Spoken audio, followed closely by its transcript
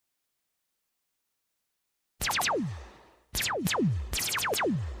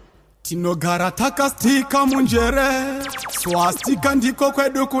Tinogara takastika munjere, swastika ndiko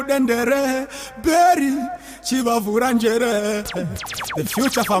kwedu kudendere, beri chivavura njere. The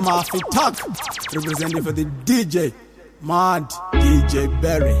future for Mafi Talk, representing for the DJ, Mad DJ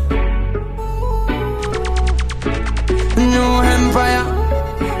Berry. New empire,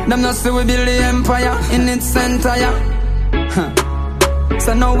 them not say we build the empire in its center, yeah.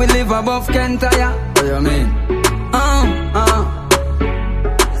 So now we live above Kentire. What do you mean?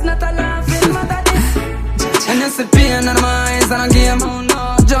 It's not a laughing matter this. And you see pain in my eyes and a game.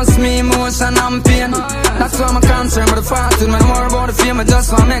 Just me, emotion and pain. That's why I'm concerned with the fortune. When more about the fame, I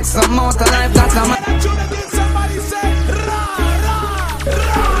just want to make some more to life. That's how Somebody say,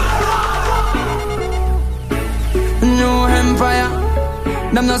 New empire,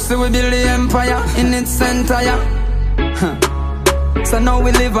 them not say we build the empire in its center, yeah. So now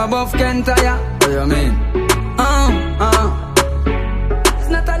we live above Kentire. What do you mean? It's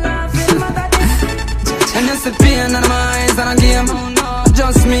not a laughing matter this. And you see pain in my eyes and a game.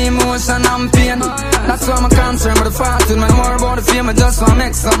 Just me, emotion and pain. That's why I'm concerned with the fortune. When more about the fame, I just want to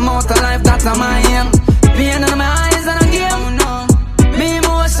make some more to life. That's how my aim. Pain in my eyes and a game. Me,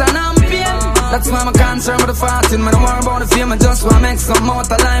 emotion and pain. That's why I'm concerned with the fortune. When more about the fame, I just want to make some more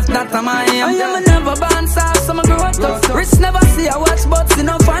to life. That's how my aim. I am never born soft, so I grow up tough. Rich never see a watch, but see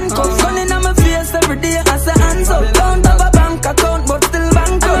no fan cuff. Running on my face every day, I say hands up. Don't have a bank account, but still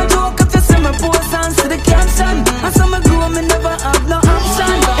bank up. I joke if you see my post and see the caption. And so I grow, me never have no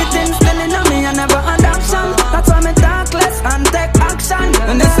option. It instilling on me, I never had action. That's why me talk less and take action.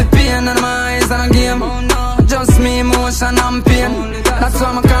 And they see pain in my eyes and a game. Just me, emotion and pain. That's why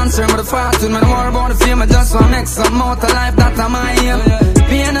I'm concerned with the fortune. When more about the fame, I just want to make some more to life. That's how my aim.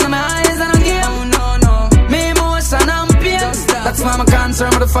 Pain in my eyes and a game. Me, emotion and pain. That's why I'm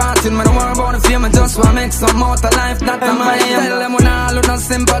concerned with the fortune. When more about the fame, I just want to make some more to life. That's how my aim. Tell them we not look no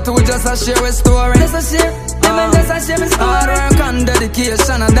sympathy, we just a share a story. Just a share, just a share my story. Hard work and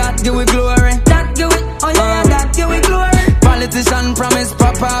dedication, and that give we glory. That give we, oh yeah, that give we glory. Politician promise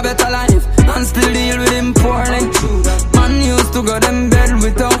Papa better life, and still deal with him poorly. Man used to go them bed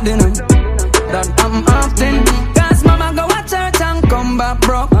without dinner. That I'm often. Cause mama go to church and come back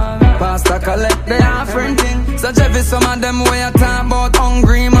broke. Pastor collect the offering. So Jeffy, some of them way I talk about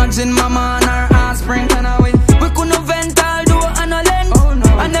hungry. Imagine mama and her offspring. We couldn't vent all do and a length.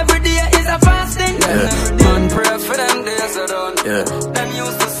 And every day is a fasting. Man pray for them days are done. Them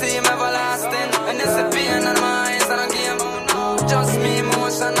used to see him everlasting. And it's a pain in my eyes and a game. Just me,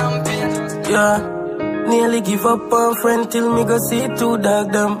 emotion and pain. Yeah, nearly give up on friend till me go see two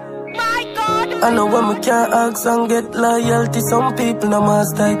dog them. My God. I know when me can't ask and get loyalty. Some people no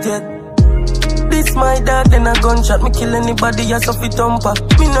master it yet. This my dog, then a gunshot. Me kill anybody as of it thumper.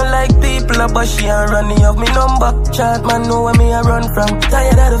 Me no like people a bashy and runny of me number. Chat man know where me a run from.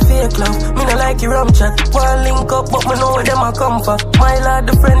 Tired of the fake love. Me no like your rum chat. One link up but me know where them a come for. My lad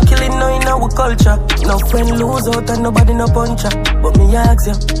the friend killing now in our culture. No friend lose out and nobody no puncher. But me ask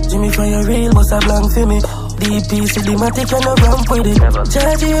you, Jimmy for your real boss a blank for me. DP cinematic and no ramp with it.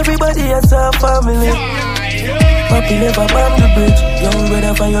 Charge everybody as a family. Papi never bomb the bridge. Young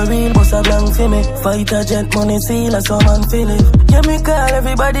brother for your real boss a blank for me. Fight a jet money seal a some man feel it. Yeah me call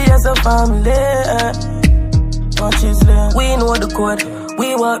everybody as a family. Watch his lane. We know the code,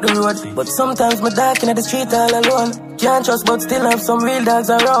 we walk the road. But sometimes me dark in the street all alone. Can't trust but still have some real dogs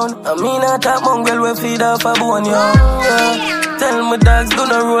around. I mean I talk mongrel we feed off a bone, yeah. Tell me dogs do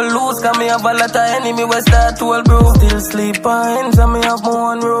not roll loose. Cause me have a lot of enemy we start to all bro. Still sleep on ends and me have my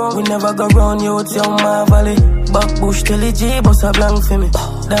own room. We never go round you with young my valley. Back bush till the G bus a blank for me.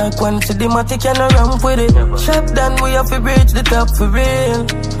 Dark one to the matic and a ramp with it. Shop done we have to reach the top for real.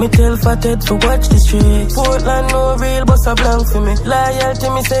 Me tell Fathead to watch the streets. Portland no real bus a blank for me. Loyalty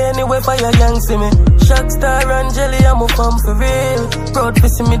me say anyway fire gang see me. Shockstar and Jelly I'm a fan for real. Proud to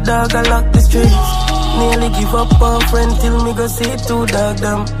see me dog I lock the streets. Nearly give up on friend till me go see two dog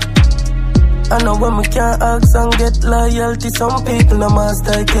them. I know when me can't ask and get loyalty. Some people no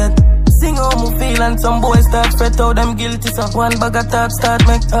master it yet. Sing how me feel and some boys start fret out them guilty. So one bag of talk start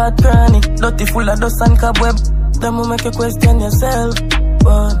make heart cranny. Dirty full of dust and cobweb. Then will make you question yourself.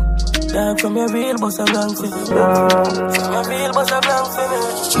 But dog from your real boss a blank for me. From your real boss a blank for me.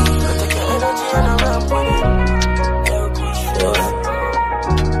 You take your energy and a ramp for me.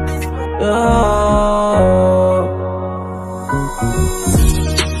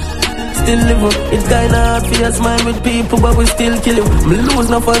 still live up. It's kinda hard for you smile with people, but we still kill you. Me lose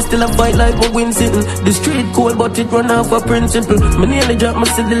no fun, still a fight like we win sitting. The street cold, but it run off a principle. Me nearly drop my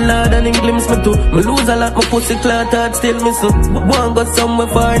city lord and him glimpse me too. Me lose a lot, my pussy clot heart still missing. But one got somewhere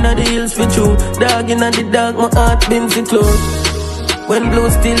far in the hills for true. Dog in the dark, my heart been so close. When blue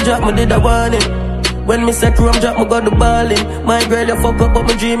still drop, me did a warning. When me set room drop, me got the ballin'. My girl, you fuck up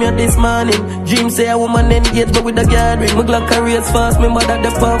my dream here this morning. Dream say a woman engaged, but with a gathering. My Glock carries fast, me mother the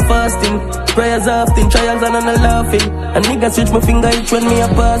palm fasting. Prayers often, trials and I'm laughing. And nigga switch my finger each when me a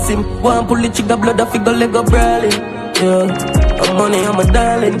pass him. One pull the trigger, blood a figure, leg up brawling. Yeah, I'm money, I'm a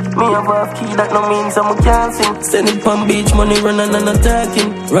darling. Me have half key, that no means I'm a can't sing. Send it from beach, money running and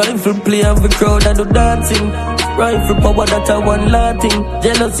attacking. Rifle play, have a crowd that do dancing. Rifle power, that I one laughing.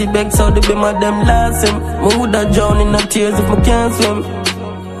 Jealousy begs how they be my them last him. Me woulda drown in the tears if I can't swim.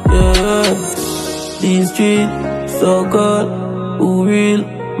 Yeah, these streets so cold, who real?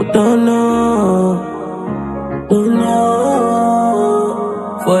 But don't know.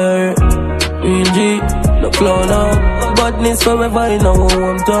 Fire, real G, no clown out. Badness forever in our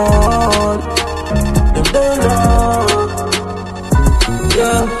hometown. They don't know.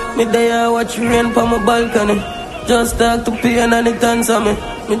 Yeah, me there watch rain from my balcony. Just talk to pain and it dance on me.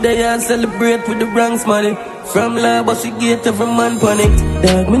 Me there celebrate with the Bronx money. From Labos we get every man panic.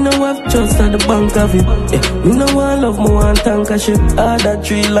 Dog, me no have trust at the bank of it. Yeah, me no want love, me want tank a ship. All that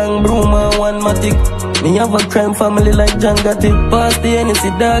 3 long broom and 1 matic. Me have a crime family like John Gotti. Pass the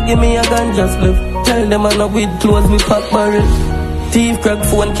NC, dog, give me a gun, just live. Tell them I'm not with clothes, me pop barrel. Thief crack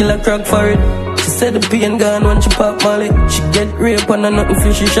phone, killer crack for it. She said the pain gone when she pop Molly. She get raped and nothing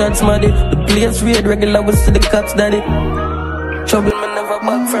fishy shots maddy. The place raid regular was to the cops daddy. Trouble me never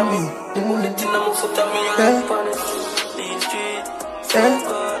back from me. The bullet in the move foot on me and punish. These streets, so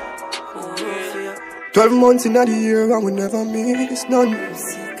good. 12 months in the year and we never miss none.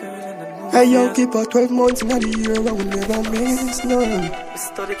 Hey yo, keep her 12 months in the year and we never miss none.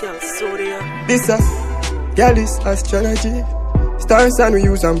 This a girl is astrology. Stars and we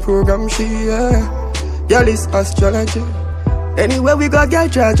use and program she, yeah. Girl is astrology. Anywhere we go, girl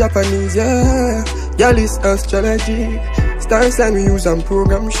try Japanese, yeah. Girl is astrology. Stars and we use and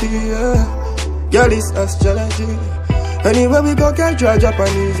program she, yeah. Girl is astrology. Anywhere we go, girl try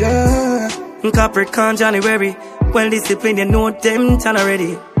Japanese, yeah. Capricorn January, well disciplined, you know them turn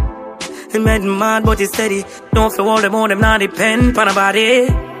already. He made him mad, but he steady. Don't feel all them on them, not depend on nobody.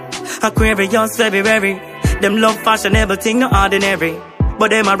 Aquarius, February. Them love fashionable thing, no ordinary. But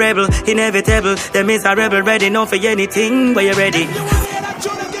them a rebel, inevitable. Them is a rebel, ready not for anything, but you ready.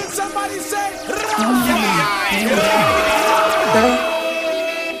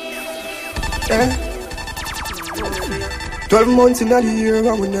 12 months in the year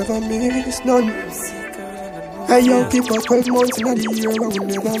and we never miss none. Hey yo, people, 12 months in the year and we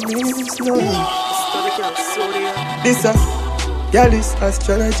never miss none. This a girl is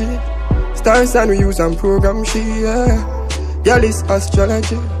astrology. Stars and we use and program she, yeah. Girl is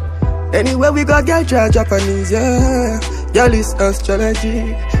astrology. Anywhere we go, girl try Japanese, yeah. Girl is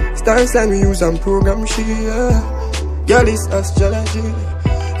astrology. Stars and we use and program she, yeah. Girl is astrology.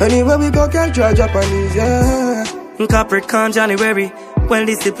 Anywhere we go, girl try Japanese, yeah. Capricorn January, well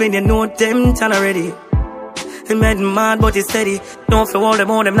disciplined, you know them turn already. He made him mad, but he steady. Don't feel all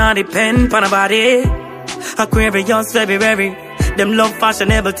them on them, not depend on nobody. Aquarius, February. Them love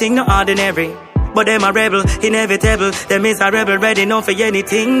fashionable thing, no ordinary. But them a rebel, inevitable. Them is a rebel, ready not for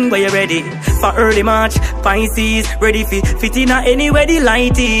anything, but you ready. For early March, Pisces, ready for fit in anywhere the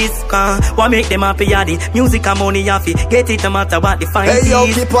light is. What make them happy, yaddy? Music and money, happy. Get it no matter what the fight is. Hey yo,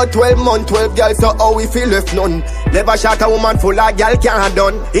 keep her 12 months, 12 girls, so how we feel left none. Never shot a woman full of girl can't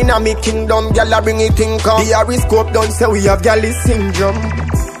done. In a me kingdom, girl a bring it in come. The horoscope done, so we have girl is syndrome.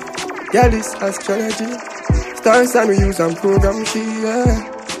 Girl is astrology. Stars and we use and program she,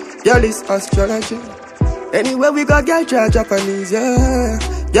 yeah. Girl is astrology. Anywhere we go, girl try Japanese, yeah.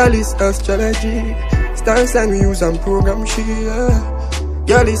 Girl is astrology. Stars and we use and program she, yeah.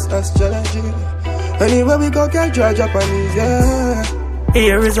 Girl is astrology. Anywhere we go, girl try Japanese, yeah.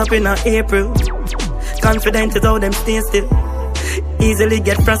 Air is up in April. Confident is how them stay still. Easily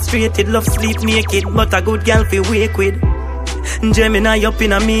get frustrated, love sleep naked, but a good girl feel wake with. Gemini up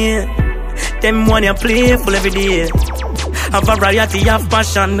in me. Them one you playful every day. A variety of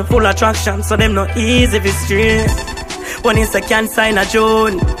passion, full attraction, so them not easy if it's straight. One is a Cancer in a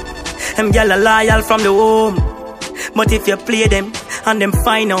June. Them gyal a loyal from the home. But if you play them and them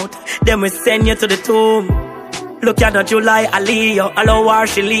find out, them will send you to the tomb. Look at the July Aliyah, allow her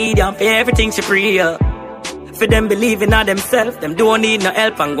she lead you for everything she pray. For them believing in themselves, them don't need no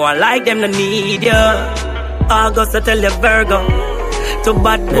help and go on like them no need you. August I tell you Virgo. To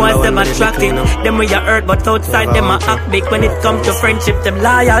bad boys, them attractive. Them we are hurt, but outside them are act big. When it comes to friendship, them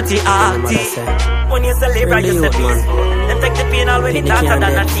loyalty, arty. When you celebrate, you say peace. Them take the pain already darker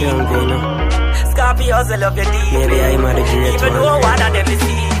than a team. Scorpios, I love you deeply. Even though one of them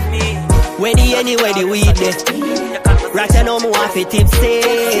deceive me. Where the anywhere the weed there. Right now, I'm off it tipsy.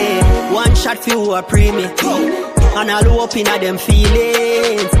 One shot for you a pre-me. And I'll open at them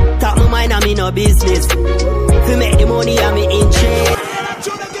feelings. Talk my mind, I'm in no business. To make the money, I'm in trade.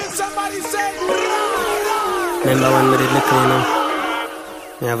 Remember when we did look, you know?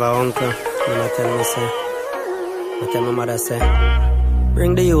 I have an uncle, and I tell me, say, I tell my mother, say,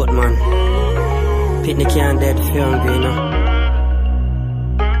 bring the youth, man. Pitney can't dead if you're hungry, you know?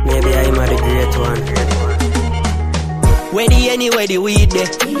 Maybe I'm the great one. Where the anywhere the weed there.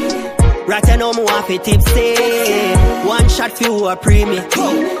 Right now, I'm off it tipsy. One shot for you a pre-me.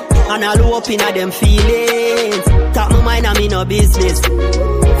 And I'll open at them feelings. Talk my mind, I'm in no business.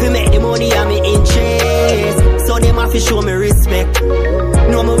 To make the money, I'm in chase. So them have to show me respect.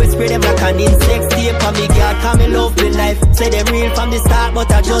 No more whisper them like an insect. Stay for me, God, cause me love me life. Say them real from the start,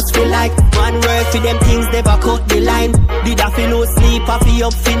 but I just feel like man work for them things, never cut the line. Did I feel no sleep, I feel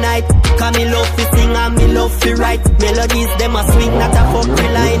up for night. Cause me love to sing and me love to write. Melodies, them a swing, not a fuck the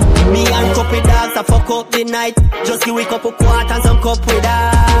line. Me and couple dogs, I fuck up the night. Just give a couple quarters and some cup with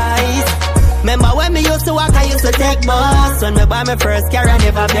ice. Remember when me used to walk, I used to take bus. When me buy my first car, I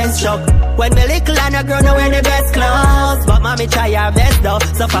never best shop. When me little and I grow, I wear the best clothes. But mommy try her best though.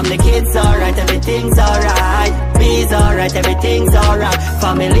 So from the kids alright, everything's alright. Me's alright, everything's alright.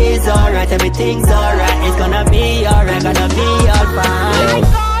 Family's alright, everything's alright. It's gonna be alright, gonna be alright.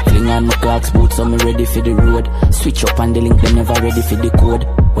 Fling on my clocks boots, so me ready for the road. Switch up on the link, them never ready for the code.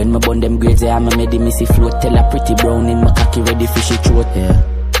 When me bun them grades, I'm a made missy float. Tell a pretty brown in my cocky ready for she throat. Yeah.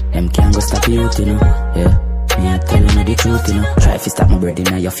 Them can't go stop you, you know, yeah. Me a tell you the truth, you know. Try to stop my bread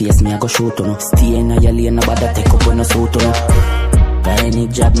in your face, me a go shoot, you know. Stay in your lane, nobody take up on no suit, you know. Got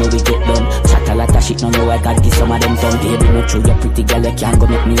any job, no we get done. Chat a lot of shit, no know I got give some of them done. Baby, no true, your pretty girl, you can't go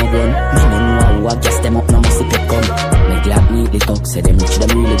make me a run. Me no know who I gas them up, no must pick come. Me glad me lit up, say them rich,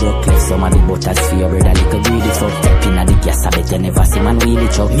 them really broke. Left some of the butters for your bread, a little greedy fuck. Step in at the gas, I bet you never see man really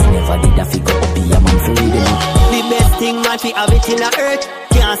chop. Me never did a figure up, be a man for reading up. The best thing, man, fi have it in the earth.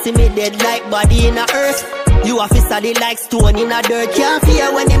 Can't see me dead like body in the earth. You a fi study like stone in the dirt. Can't fear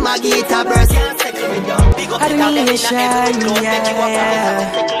when the maggie it a burst. Can't settle me down. Big up the nation, yeah.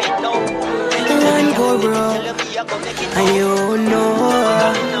 One go bro, and you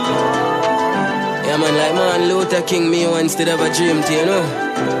know. Yeah man, like man, Luther King me one instead of a dream to, you know.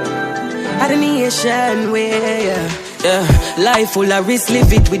 Had a nation where Yeah, life full of risk,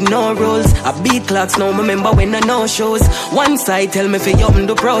 live it with no rules. I beat clocks now, remember when I no shows. One side tell me fi open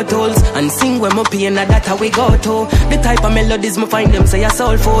the Pro Tools and sing when my pain, that how we go to. The type of melodies me find them say a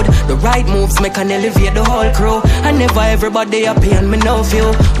soul food. The right moves make an elevate the whole crew. And never everybody happy and me no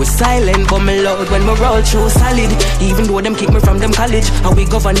feel. We silent but me loud when we roll through solid. Even though them kick me from them college, how we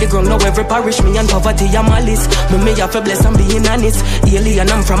govern the ground now every parish. Me and poverty a malice. Me have to bless and being honest. Alien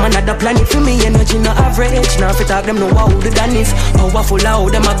I'm from another planet. For me energy no average. Now if you talk them no how the done is. Powerful how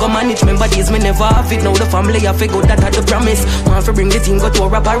them I go manage. Remember days me never have it. Now the family I figure that had the promise. Want to bring the team go to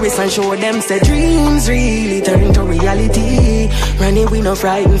a Paris and show them say dreams really turn to reality. Running we no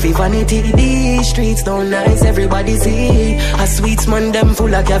frightened for vanity. These streets don't nice, everybody see. A sweet man them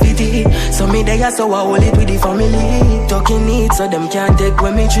full of cavity. So me they are so I hold it with the family. Talking it so them can't take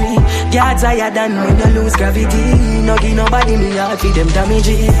when me tree. Guards higher than when I lose gravity. No give nobody me hard for them damage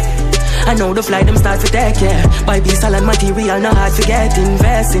it. I know the flight them start to take, yeah. Buy piece and material, no hard to get.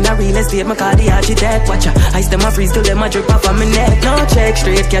 Invest in a real estate, my car the architect. Watch ya, ice them a freeze till them a drip off of my neck. No check,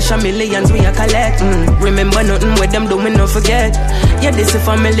 straight cash a millions we a collect. Remember nothing with them do me no forget. Yeah, this is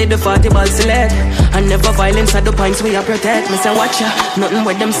family, the 40 ball select. And never violence at the points we a protect. Me say watch ya, nothing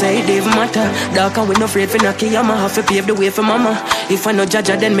with them say it even matter. Dark and we no afraid for knocky, I'ma have to pave the way for mama. If I no judge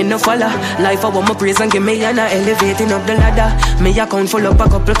then me no follow. Life I want my praise and give me an elevating up the ladder. Me account full up a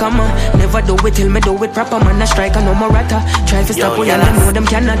couple comma. Never do it till me do it proper. Man a strike and no more ratter. Try to stop we and them know them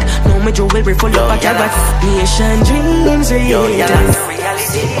cannot. No me Joe will full up a carrot. Nation dreams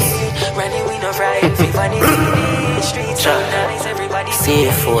reality. Running we no fright. Vanity. Streets so nice. Everybody see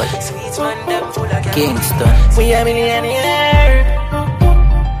it for it. Kingston. we are millionaire.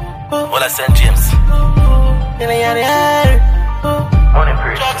 What I St. James. Millionaire. Money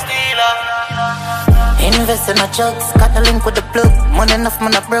free. Drug dealer. Invest in a drugs, got the link with the plug. Money enough,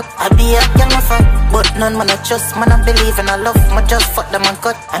 man, I broke. I be a young man fuck, but none man I trust. Man, I believe and I love. Man, just fuck them and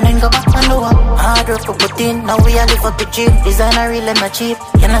cut. And then go back and do up. Hard work for put in. Now we all live up the dream. Designer real and not cheap.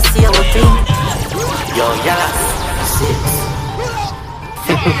 Can I see our dream? Yo, yeah.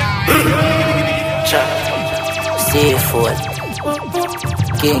 Seafood,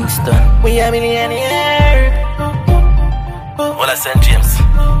 Kingston. We are millionaire. What I send James.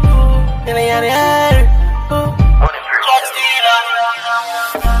 Millionaire.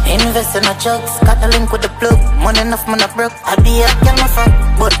 Invest in a jugs, got the link with the plug. Money enough, man, I broke. I be a young fuck,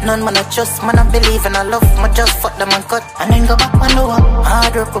 but none, man, I trust. Man, I believe and I love. Man, just fuck them and cut. And then go back, man, do up.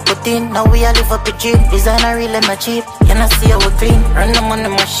 Hard work, we put in. Now we all live up a dream. Designer real and not cheap. Can I see how we clean? Run them on the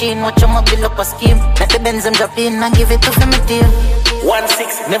machine. Watch them build up a scheme. Let the Benz them drop in and give it to me deal.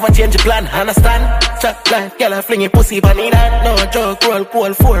 1-6, never change the plan, understand? Chat life, girl, I fling your pussy, but need that. No joke, roll,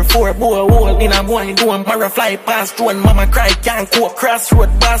 cool, 4-4, boy, hole in a boy, do and barra fly past, one mama cry, can't cope, crossroad,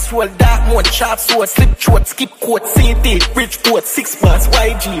 bass roll, dark mode, sharp sword, slip throat, skip coat, CT, Bridgeport, 6 bars,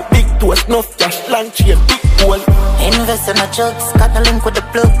 YG, big toast, enough cash, long chain, big goal. Invest in a jugs, got the link with the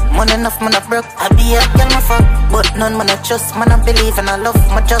plug. Money enough, man, I broke. I be a young fuck, but none, man, I trust. Man, I believe and I love.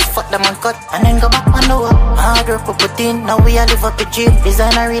 Man, just fuck them and cut. And then go back, man, do up. Hard work, we put in. Now we all live up a dream.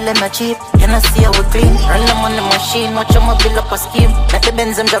 Designer real and not cheap. Can I see how we clean? Run them on the machine. Watch them build up a scheme. Let the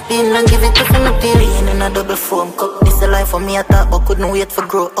Benz them drop in and give it to me deal. Being in a double foam cup. This a life for me, I thought, but couldn't wait for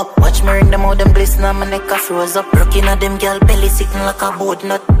grow up. Watch me ring them out, them glisten on my neck, I froze up. Rocking at them girl belly sitting like a boat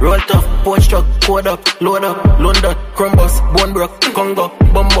nut. Roll tough, punch truck, code up, load up, London, Crumbus, Bone Brook, Congo,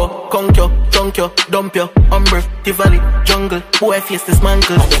 Bumbo, Conkyo, Chunkyo, Dumpyo, Umber, Tivoli, Jungle, boy face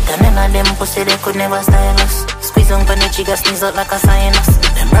dismantle. I bet none of them pussy they could never style us. Squeeze on the jigger, sneeze out like a sinus.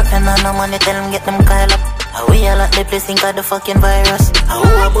 Them rapping on no money, tell them get them Kyle up. We all at the place, think of the fucking virus. Who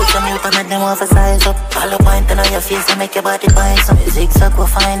about some youth and make them off a size up. All a point on your face and make your body bind some. Zigzag will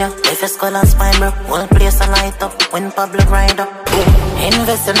find you, if your skull and spine bro. Whole place a light up, when public ride up.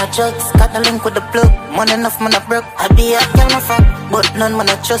 Invest in a jugs, got the link with the plug. Money enough, man, I broke. I be a young fuck, but none, man,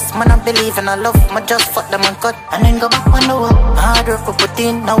 I trust. Man, I believe and I love. Man, just fuck them and cut. And then go back, man, do up. Hard work we put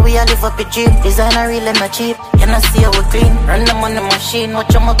in. Now we all live up a dream. Designer real and not cheap. Can I see how we clean? Run them on the machine.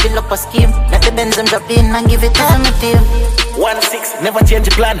 Watch them build up a scheme. Let the Benz them drop in and give it to me deal. 1-6, never change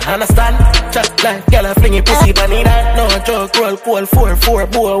the plan, understand? Chat life, girl, I fling your pussy, but need that. No joke, roll, cool, 4-4,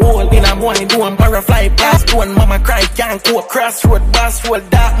 boy, hole in a boy, do and barra fly past, one mama cry, can't cope, crossroad, bass roll,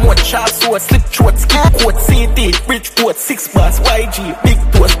 dark mode, sharp sword, slip throat, skip coat, CT, Bridgeport, 6 bars, YG, big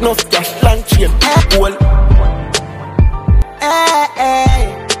toast, enough cash, long chain, big goal. Hey,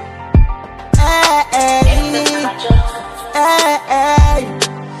 hey, hey, hey, hey, hey.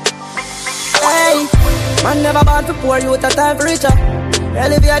 Man never born to poor youth, a time for richer.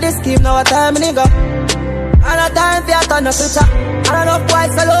 Elevate the scheme, now a time nigga. And a time for a ton of switcher. And enough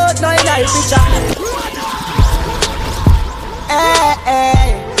boys salute, now in the picture. Hey,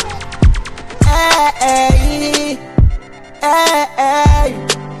 hey, hey, hey, hey,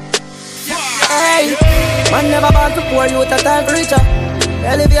 hey. Man never born to poor youth, a time for richer.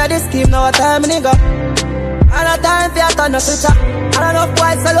 Elevate the scheme, now a time nigga. And a time for a ton of switcher. And enough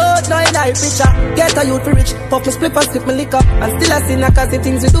boys salute, now in the picture. Get a youth for rich, pop me split and slip me liquor. And still a sinner, cause the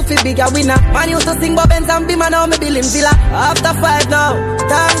things we do for bigger winner. Man used to sing Benz and Beamer, now me building villa. After 5 now,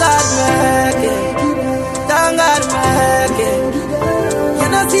 thank God make it. Thank God make it. You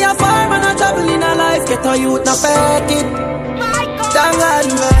know see a farm and a trouble in a life. Get a youth, now fake it. Thank God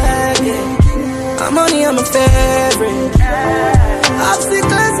make it. And money I'm a favorite.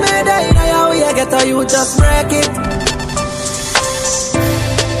 Obstacles may die in a way, I get a youth, just break it.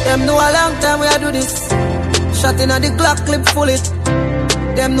 Them know a long time we a do this. Shot in a the Glock clip full it.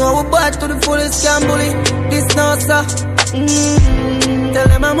 Them know we bad to the fullest, can bully. This no sir. Tell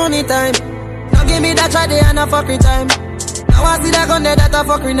them a money time. Now give me that try and a fuckery time. Now I see that gun there that a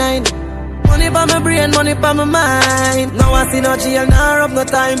fuckery 9. Money pa my brain, money pa my mind. Now I see no jail, now rub no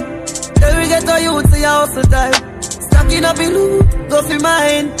time. Till we get to youth, see a hustle time. Stacking up in loot, go for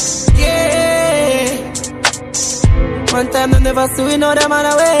mine. Yeah. One time them never see we know them on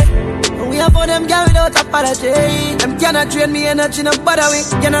the way. We have for them girl without apology. Them cannot drain me energy, no bother we.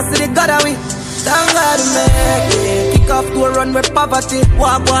 Cannot see the God away. Thank God make it. Kick off to a run with poverty.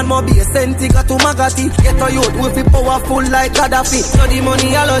 Walk one more be a centi, got to Magati. Get a youth will be powerful like Gaddafi. No the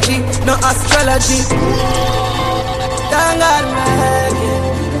moneyology, no astrology. Thank God make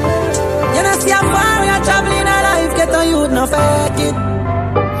it. You know see how far we are traveling our life. Get a youth, no fake it.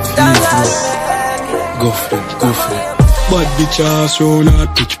 Thank God make it. Go for it, go for it. Bad bitch ass round her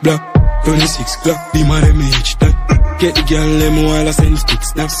pitch black. 26 Glock, be my them age that. Get the girl them while I send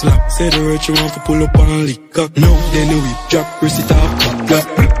sticks, that slap. Say the road you want to pull up and lick up. No, then the whip drop, receipt off top black.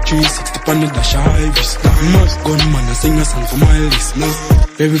 360 on the dash, I wrist that. Mad gunman, I sing a song for my listeners.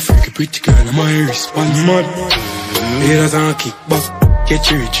 Every freaky pretty girl on my response. Mad haters and kick back. Get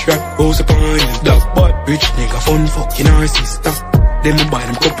you rich rap, house upon his dog. But rich nigga fun fucking our sister. Then I buy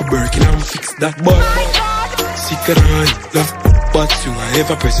them couple Birkin and fix that boy. Sicker than love, but you I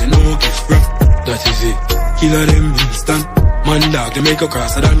ever present no gift rough. That is it, killer them instant. Man dog, they make a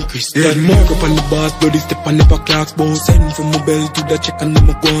crosser than Christian. Yeah, mark up on the boss, bloody step on the back clocks, bow. Send from my bell to the check and them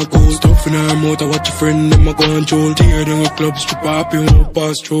a go and go. Stuff in her mouth, I watch your friend, them a go and troll. Tear down a club, strip up, you won't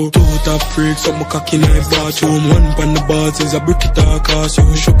pass through. Two top freaks, up my cocky in her bathroom. One pan the bars is a brick it all cost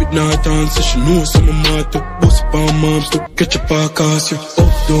you. Shop it not on, so she knows some of my to. Bust up on moms to catch a park cost you.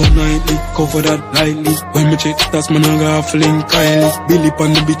 Up down nightly, cover that lightly. When me check the stats, man I got feeling Kylie. Billy on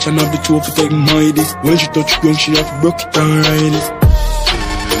the bitch and have the trophy take my dick. When she touch ground, she have to broke it down.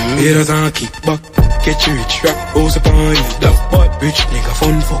 Haters and kick back, catch you rich rap, goes upon you. That boy, rich nigga,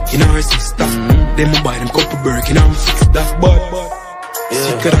 fun fucking our sister. Them buy them couple Birkin and fix that boy.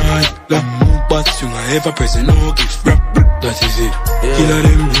 Sicker than love, but you I ever present no gift rap. That is it, killer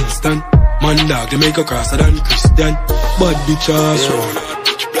them instant. Man dog, they make a crosser than Christian. Bad bitch ass, round hard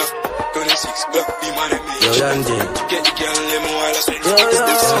bitch black. 26 black, be man and me. Danjah. Get the girl, them while I say this.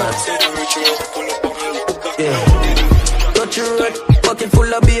 Say the rich rough, pull up on the touch your red, pocket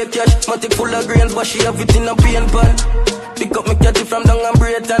full of beer cash, matic full of grains, but she have it in a pain pan. Pick up me catty from down and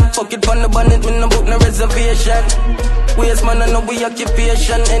Brayton. Fuck it on the bonnet, me no book no reservation. Waste man, I know we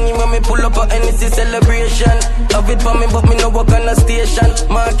occupation. Anyway, me pull up a NEC celebration. Have it for me, but me no work on a station.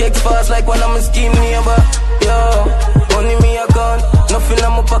 Mark X fast like one of my scheme neighbor. Yo, money me account. Nothing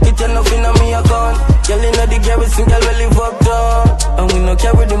in my pocket and nothing in me account. Girl inna the garrison, girl we live up down. And we no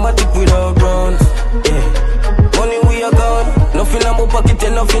carry the matic without grounds. Yeah. Money we are gone, nothing in my pocket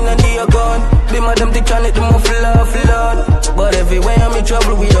and nothing in the account. Be madam they can it the more flood. But everywhere I'm in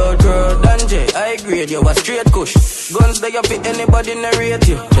trouble without girl. Danjah, I grade you a straight kush. Guns they up fit anybody narrate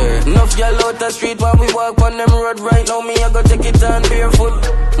you. Enough y'all out the street while we walk on them road right now. Me I go take it on barefoot.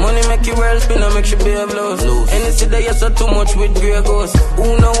 Money make you world spin and make you be a blows. Any city you so too much with grey ghosts.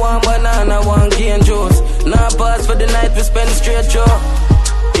 Who no one banana, one cane juice. Now pass for the night we spend straight show.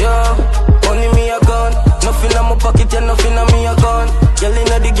 Yo, money me a gun. Nothing in my pocket and nothing in me a gun. Girl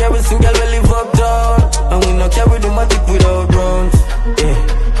inna the garrison, girl we live up down. And we no carry the matic without grounds. Yeah,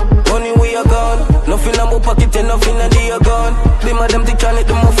 money we a gun. Nothing in my pocket and nothing in the gun. Be madam they can it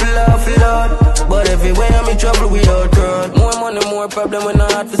the more flood. But everywhere I'm in trouble without girl. More money, more problem when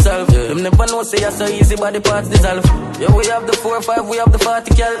I hard to solve. Them never know say you're so easy but the parts dissolve. Yeah, we have the 4-5, we have the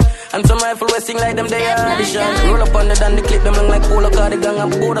 40 cal. And some rifle we sing like them they are audition. Roll up on the dan, the clip them long like polo cardigan.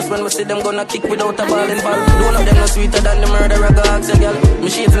 And bonus when we see them gonna kick without a ball involved. Don't of them no sweeter than the murderer gogs a girl. Me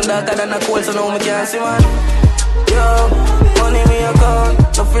shades and darker than a cold so now me can't see man. Yo, money me account.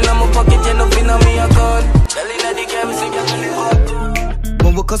 Nothing in my pocket and nothing in me account. Girl inna the game we sing girl.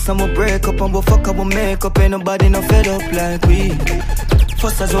 When we cuss and we break up and we fuck up we make up. Ain't nobody no fed up like we.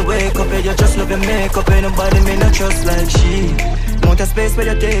 First as we wake up, you just love your makeup. Ain't nobody me no trust like she. Mount a space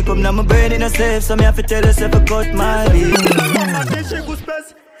where you take up. Now my brain in a safe, so me have to tell yourself I cut my leave.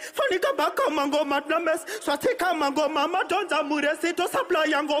 Funny come back, come and go mad no mess. Swastika and go mama don't amure. Sit to supply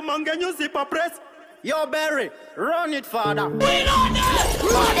and go man get you zip a press. Yo Barry, run it father. We know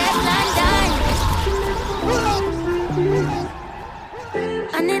that.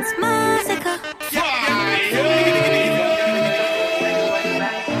 And it's massacre.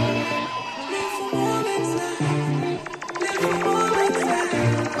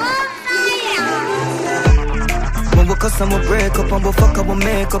 When we cuss and we break up and we fuck up we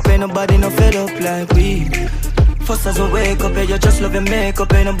make up. Ain't nobody no fed up like we. First as we wake up, you just love your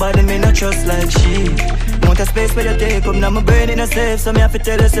makeup. Ain't nobody me no trust like she. Mount a space where you take up. Now my brain in a safe, so me have to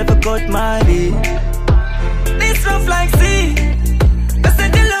tell yourself I cut my lead. This love like sea, I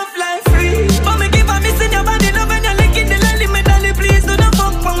said the love like free. But me give a miss in your body, love when you're licking the lolly. Me dolly, please do not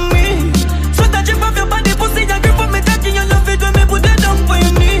fuck from me. Sweat a drip of your body, pussy, you grip on me cocky. You love it when me put it down for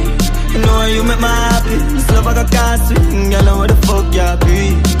your knee. You know you make me happy. This love I got can't swing. You know what the fuck you be.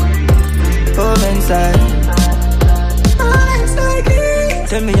 Come inside.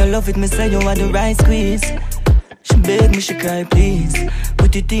 Tell me you love it, me say you are the right squeeze. She beg me, she cry please.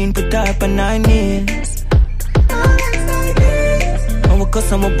 Put it in, put her up on 9 knees. And we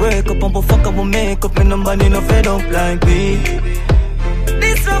cuss and we break up and we fuck up we make up. And nobody no fed up like me.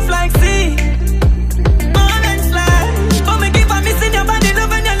 This rough like sea. Orange slide. But me give a miss in your body. Love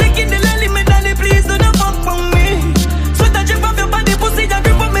when you're licking the lolly. Me dolly, please do not fuck from me. Sweat a drip of your body, pussy, you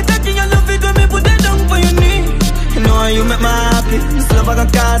grip on me cocky. You love it when me put it down for your knee. You know you make me happy. This love I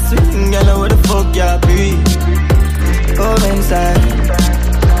got can't swing. You know what the fuck you be. Come inside.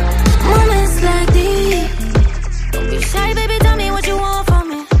 Moments like these. Don't be shy, baby, tell me what you want from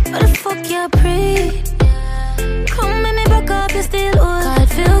me. What the fuck you pre? Come make me back up, you still old. God,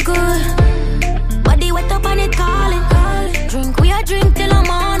 feel good.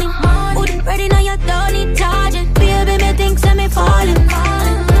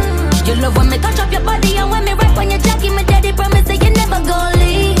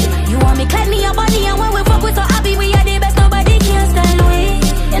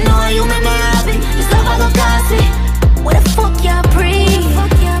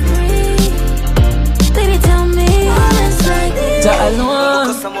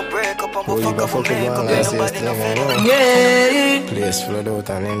 Chest flood out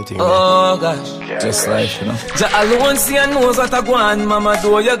and empty. Oh gosh, just like, you know. Jah alone see and knows what I go on. Mama,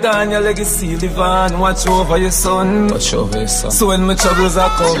 though you're gone, your legacy live on. Watch over your son. Watch over your son. So when my troubles are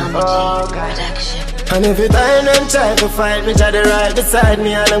come. Oh God. And every time them try to fight me, try to right beside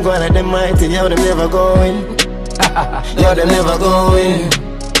me, and I'm going at them mighty, yo, them never going. Yo, them never going.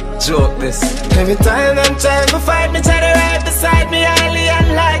 Joke this. Every time them try to fight me, try to right beside me, highly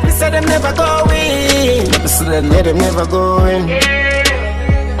unlikely, so them never going. Yeah, them never going.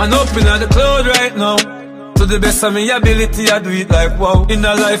 I'm up in the cloud right now. To the best of my ability, I do it like wow. In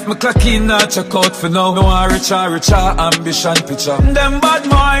a life, me clock in, not check out for now. No one richer, ambition picture. Them bad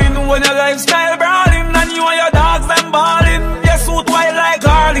mind when your lifestyle brawling, and you and your dogs them balling. Your suit white like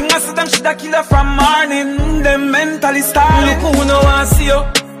darling. I see them shit a killer from morning. Them mentally starving. Look who no one see you,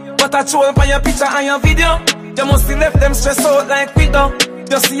 but I troll for your picture and your video. You must have left them stressed out like widow.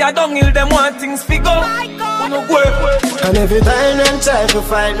 You see I don't heal them want things figure. And every time them try to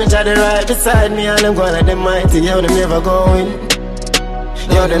fight me, try to right beside me, and I'm going at them mighty, yo, them never going.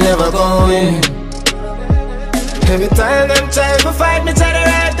 Yo, them never going. Every time them try to fight me, try to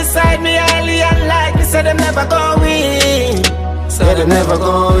right beside me, highly unlikely, so them never going. So them never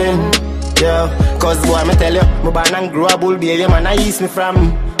going. Yeah, cause boy, me tell you, my born and grow a bull baby, man, I ease me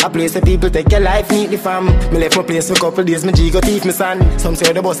from a place where people take your life neatly from. Me left my place for a couple days, my G got teeth me son. Some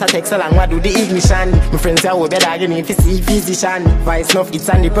say the bus a text along, what do the ignition? My friends say, oh, better dog, you need to see physician. Vice enough hits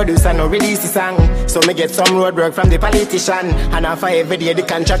and the producer no release the song. So me get some road work from the politician. And after every day the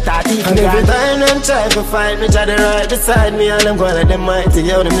contractor teeth me. And every time them try to fight me, try to right beside me, and I'm going at them mighty,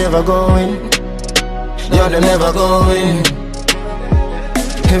 yo, them never going. Yo, them never going.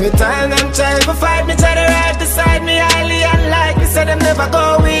 Every time them try to fight me, try to right beside me, highly unlikely, so them never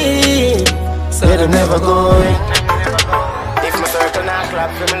going. So them never going. If my circle not clap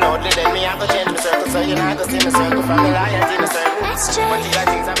for me loudly, then me I go change my circle, so you not go see my circle from the lion to the circle. But the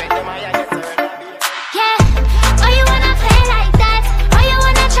other things I make them I get to. Yeah, oh you wanna play like that? Oh you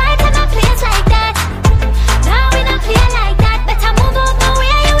wanna try to my place like that? Now we not play like that. Better move out the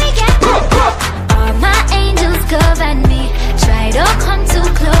way you we get. All my angels govern me. Try don't come too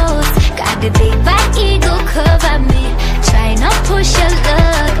close. Got the big bad eagle cover me. Try not push your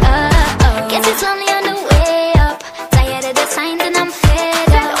luck up. Guess it's lonely on the way up. Tired of the signs and I'm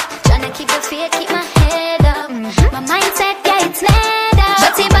fed up. Tryna keep the faith, keep my head up. My mindset, yeah, it's made up.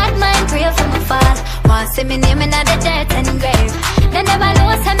 But see bad mind, pray for my fall. Want see me name in the dirt and grave. They never know,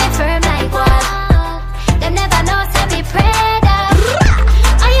 send me firm like wall. They never know, send me prayed up.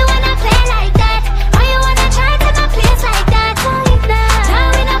 Oh, you wanna play like that? Oh, you wanna try to my place like that? Now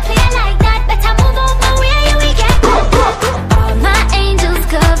we not play like that. Better move out my way, you we get. All my angels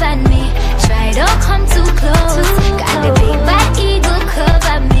govern me. Try don't come too close. Got the big bad eagle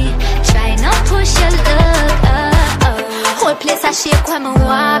cover me. Try not push your luck up. Whole place I shake when I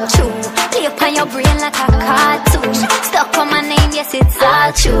walk through. Play upon your brain like a cartoon. Stuck on my name, yes it's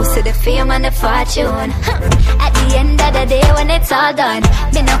all true. See the fame and the fortune. At the end of the day when it's all done,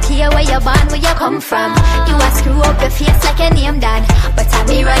 me no care where you're born, where you come from. You a screw up your face like your name done, but I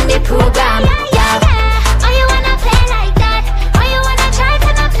me run the program. Yeah. Oh you wanna play like that? Oh you wanna try to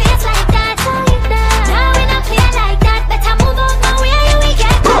my place like that? Now we not play like that. Better move out my way, you we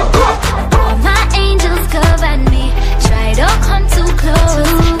get. All my angels govern me. Try don't come too close.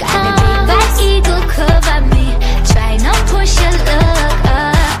 Got the big bad eagle cover me. Try not push your luck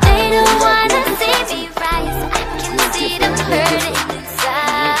up. They don't wanna see me rise. I can see them hurting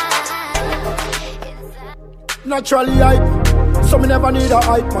inside. Naturally hype, so me never need a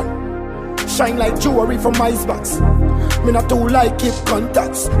hype man. Shine like jewelry from icebox. Me not too like keep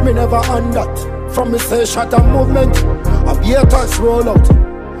contacts. Me never on that. From me say shot and movement, of haters roll out.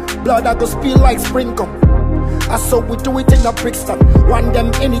 Blood I go spill like sprinkle. I saw we do it in a Brixton. One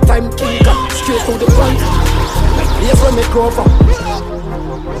them anytime king come. Straight to the point. Here's where me grow from.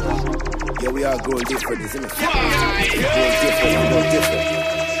 Yeah, we are growing different, isn't it? Growing different.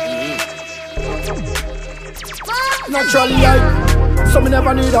 Naturally hype, so me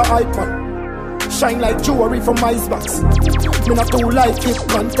never need a hype man. Shine like jewelry from icebox. Me not too like keep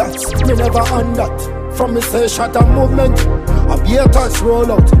contacts. Me never on that. From me say shot and movement, of haters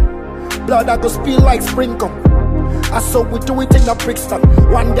roll out. Blood I go spill like sprinkle. I saw we do it in a Brixton.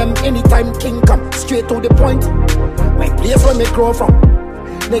 One them anytime king come. Straight to the point. My place where me grow from.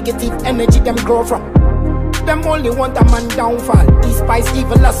 Negative energy them grow from. Them only want a man downfall. Despise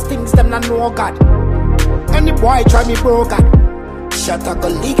evil last things them not know God. Any boy try me bro God. Shot a go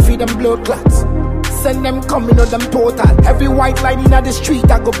leak for them blood clots. Send them coming on them total. Every white line in the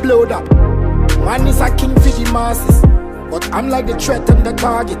street I go blowed up. Man is a king for the masses, but I'm like the threat and the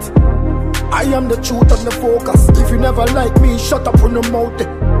target. I am the truth and the focus. If you never like me, shut up on the mouth.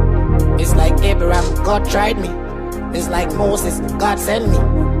 It's like Abraham, God tried me. It's like Moses, God sent me.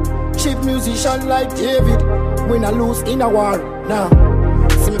 Chief musician like David, win or lose in a war. Now,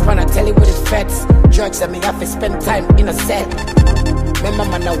 see me tryna tell you with the feds. Drugs that me have to spend time in a cell. Remember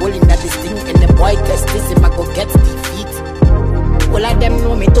man, I'm willing that this thing and the boy test this him, I go get defeat. All of them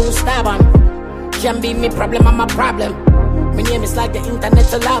know me too stubborn. Can't be me problem, I'm a problem. My name is like the internet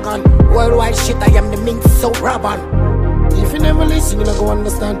to log on. Worldwide shit, I am the MIXX, so rub-on. If you never listen, you don't go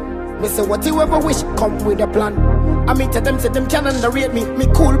understand. Me say what you ever wish, come with a plan. I mean to them, say them can underrate me. Me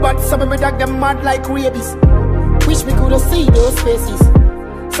cool, but some of me dog them mad like rabies. Wish me could have seen those faces.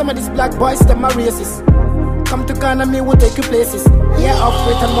 Some of these black boys, them are racist. Come to Ghana, me will take you places. Yeah,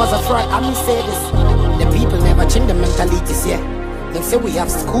 Britain was a fraud, I me say this. The people never change the mentalities, yeah. Them say we have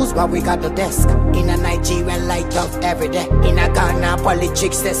schools, but we got the desk. In a Nigeria, light up every day. In a Ghana,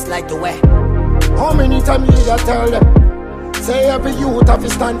 politics, that's like the way. How many times you gotta tell them? Say every youth have to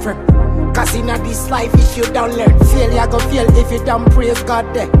stand for. Cause in this life, if you don't learn, failure go fail if you don't praise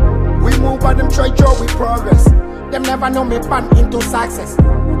God there. We move and them try to with progress. Them never know me pan into success.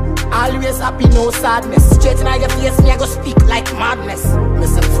 Always happy, no sadness. Straight in your face, me I go speak like madness. Me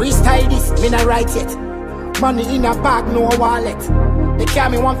say freestyle this, me not write yet. Money in a bag, no wallet. They car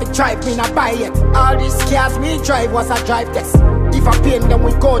me want to drive, me not buy it. All these cars me drive was a drive test. If I pain them,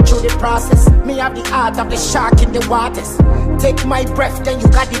 we go through the process. Me have the heart of the shark in the waters. Take my breath, then you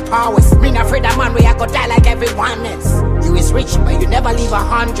got the powers. Me not afraid of man where I go die like everyone else. You is rich, but you never leave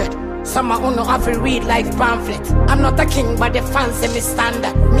 100. Some of you have to read life pamphlet. I'm not a king, but the fans say me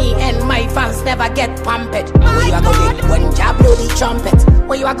standard. Me and my fans never get pampered. What you a go do when Jah blow the trumpet?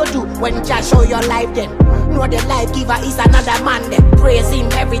 What you a go do when Jah show your life then? Know the life giver is another man then. Praise him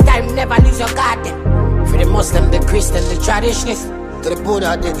every time, never lose your God then. For the Muslim, the Christian, the traditionalists, to the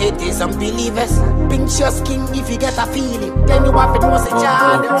Buddha, the atheists and believers. Pinch your skin if you get a feeling. Then you have to know say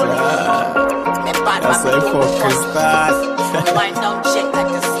Jah the only. Me bad man, me do the wind down shit like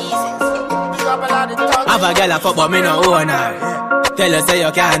the seasons. Have a girl a fuck but me no own her. Tell her say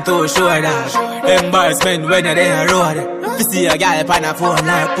you can't too sure that. Embarrassment when you're there road. You see a girl on a phone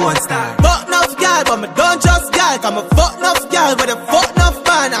like porn star. Fuck enough girl but me don't just girl. Cause me fuck enough girl with a fuck enough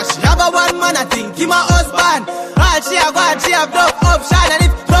man. And she have a one man I think he my husband. All she have one, she have no option. And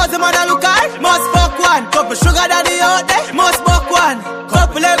if close the man a look at, must fuck one. Couple sugar daddy out there, must fuck one.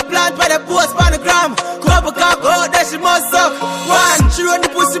 Couple eggplant by the post on the gram. Couple cock out there, she must suck one. She run the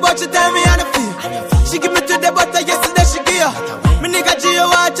pussy but she tell me on the feel. She give me to the butter yesterday she give her. Me nigga Gio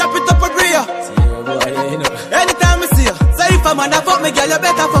want chop it up a real. Anytime I see her. So if a man a fuck me girl you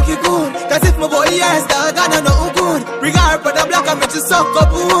better fuck you good. Cause if my boy yes dog I know nothing good. Bring her up on the block and make you suck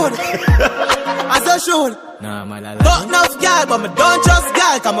up wood. As I should. Nah, man, fuck enough girl, but me don't trust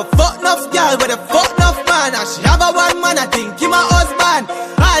girl. Cause me fuck enough girl with a fuck enough man. And she have a one man, I think he my husband.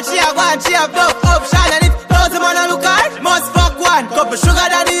 All she have one, she have no option. And if those man a look at, must fuck one. Couple sugar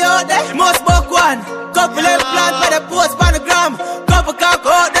daddy out there, must fuck one. Couple eggplant by the post on the gram. Couple cock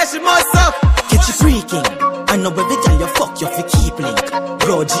out there, she must suck. Get you freaking. I know every girl you fuck, you fi keep link.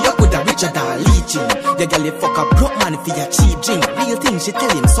 Bro, G up with a richer than leeching. The girl you fuck a broke man for your cheap drink. Real thing, she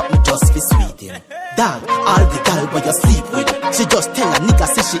tell him something just for sweet him. Dog, all the girl where you sleep with, she just tell a nigga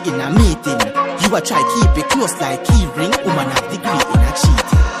say she in a meeting. You a try keep it close like key ring. Woman have degree in a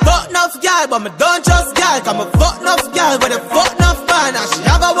cheating. Fuck enough girl, but me don't trust girl. Cause me fuck enough girl with a fuck enough man. And she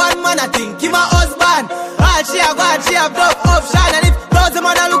have a one man, I think he my husband. All she have one, she have no option. And if those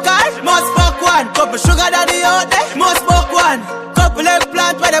man a look at, must fuck one. Couple sugar daddy out there, must fuck one. Couple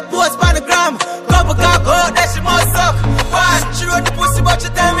eggplant by the post on the gram. Couple cock out there, she must suck one. She run the pussy but she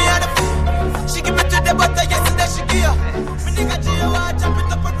tell me on the feet. She give me to the butter yesterday she give her. Me nigga Gio want chop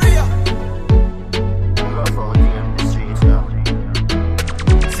it up a real.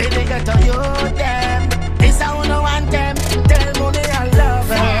 Say they got to you them. This I wanna want them. Tell money I love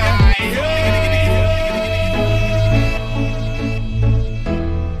her.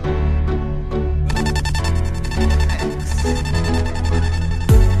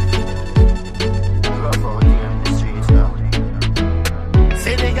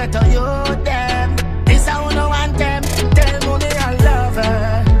 Say they got to you them. This I wanna want them. Tell money I love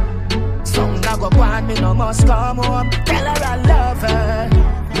her. Some now go want me no must come home. Tell her I love her.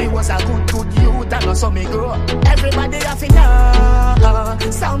 Me was a good youth and also me grow. Everybody have to know.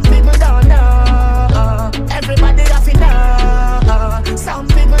 Some people don't know. Everybody have to know. Some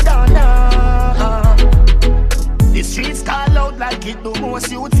people don't know. The streets call out like it do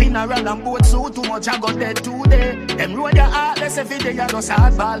most youth funeral and boat so too much I got dead today. Them road ya heartless every day I just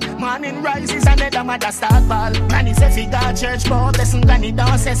hardball. Morning rises and then mother start ball. Man is if he got church but blessing granny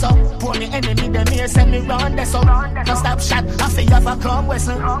don't say so. Pour me enemy them here send me round there so. No stop shot I feel you have a come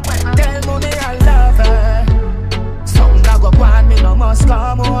whistle. Tell mommy I love her. Something I go on me no must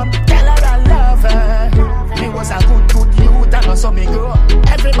come home. Tell her I love her. Me was a good youth and also me grow.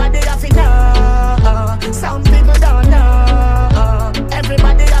 Everybody have to know. Some people don't know.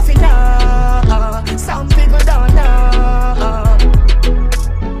 Everybody have to know. Some people don't know.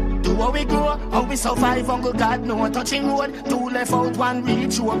 Do what we grow, how we survive, Uncle God know. Touching road, two left out, one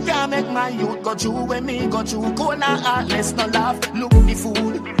reach home. Can't make my youth go through when me go through. Go now heartless, no laugh. Look the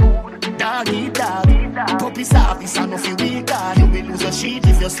food. Dog eat dog. Puppy service and if you weak dog. You will lose your sheet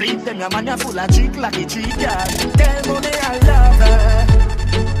if you sleep. Then your man you full of trick like a tree dog. Tell mommy I love her.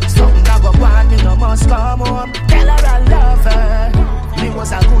 Something I go on me no must come home. Tell her I love her. Me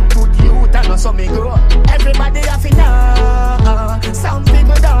was a good youth and also me grow. Everybody have to know. Some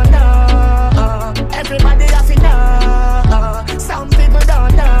people don't know. Everybody have to know. Some people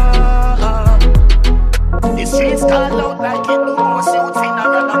don't know. The streets call out like it do. Most youth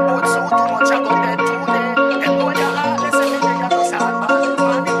funeral and boat so too much I go dead today. Them boy ya heartless every day I go sad ball.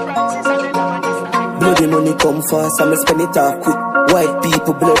 Money prices and then I'm bloody money come fast and me spend it off quick. White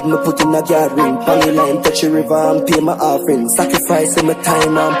people blood me put in a yard ring. Pangy line touch the river and pay my offering. Sacrificing my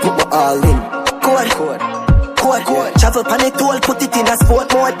time and put my all in. Code. Travel pan it all, put it in a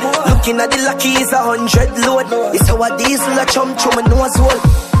sport mode. Looking at the lucky is 100 load. It's how a diesel a chum through my nose hole.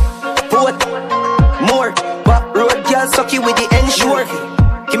 Boat, more, but road girl sucky with the ensure.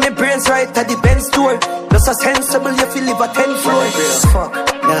 Give me brains right at the Benz store. Not so sensible if you live a 10th floor. Fuck,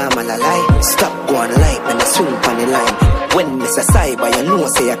 nah man I lie. Stop going light and I swing on the line. When Miss a cyber you know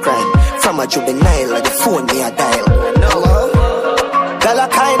say a crime. From a juvenile or the phone me a dial. Hello? Dollar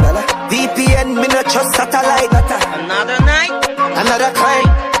kind, VPN me not trust satellite. Another night, another kind.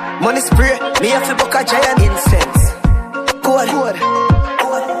 Money spray, me have to book a giant incense. Code.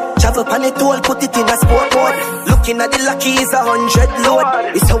 Travel pan it all, put it in a sport mode. Looking at the lucky is 100 load.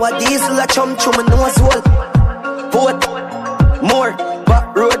 It's how a diesel a chum through my nose hole. Boat, more,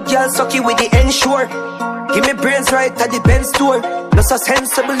 but road girl sucky with the ensure. Give me brains right at the Benz store. Not so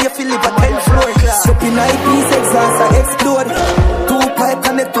sensible if you live a 10th floor. Stepping eyepiece exhaust I explode. 2 pipe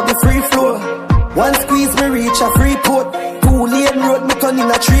connect to the free floor. 1 squeeze me reach a free port. 2 lane road me turn in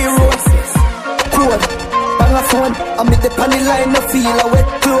a 3 roads. Code, bang a phone. I make the panny line no feel a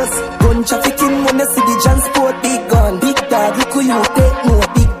wet clothes. Gun trafficking when you see the transport. Big gun, big dog, look who you take no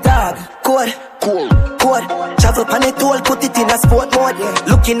big dog. Code. Travel pan it all, put it in a sport mode.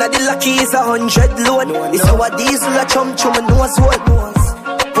 Looking at the lucky is 100 load. It's how a diesel a chum through my nose hole.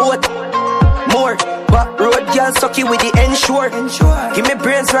 Boat, more, but road girl sucky with the ensure. Give me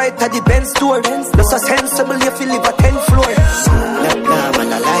brains right at the Benz store. Not so sensible if you live a 10th floor. Nah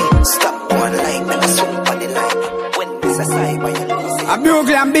man I lie. Stop one line and I swing on the line. When this a cyber you know say a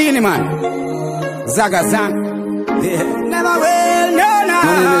bugle and beanie man. Zaga Zang. Never will, no.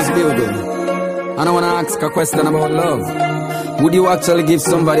 My name is Bugle. And I want to ask a question about love. Would you actually give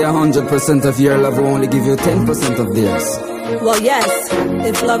somebody 100% of your love or only give you 10% of theirs? Well, yes,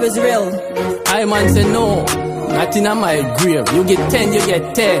 if love is real. I man say no, not in my grave. You get 10, you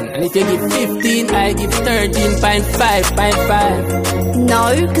get 10. And if you give 15, I give 13.5.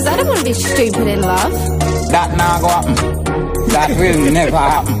 No, because I don't want to be stupid in love. That not go happen. That will never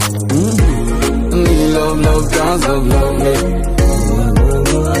happen. Love, cause love me.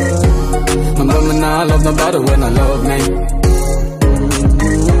 But me nah love nobody when I love me.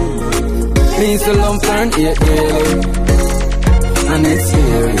 Means the love turn daily, and it's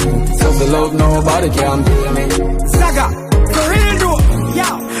scary. So the love nobody can pay me. Saga, for real though, yo.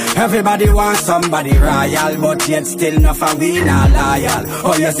 Everybody wants somebody royal, but yet still enough of we not loyal.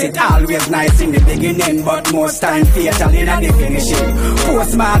 Oh yes, it always nice in the beginning, but most time fatal in the finishing.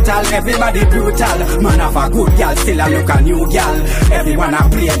 Post-mortal, everybody brutal. Man of a good girl, still a look a new girl. Everyone a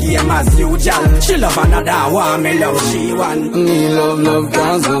play a game as usual. She love another one, me love she one. Me love,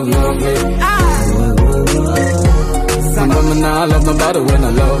 cause love me. But me nah love nobody when I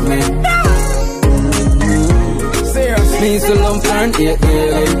love me. Means the love turn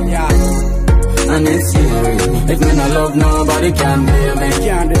daily, and it's scary. If me not love nobody can hear me.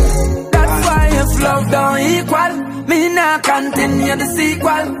 That's why if love don't equal, me not continue the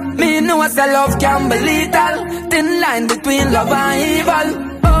sequel. Me know say love can be lethal. Thin line between love and evil.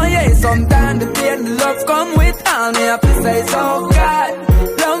 Oh yeah, sometimes the pain the love come with all me have to say so God.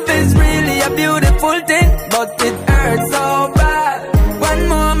 Love is really a beautiful thing, but it hurts so bad. One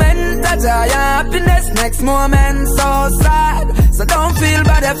moment a joy and happiness, next moment so sad. So don't feel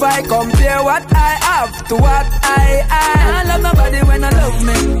bad if I compare what I have to what I love nobody when I love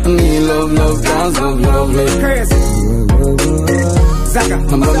me. Me love, dance, love me. Crazy. Zaka.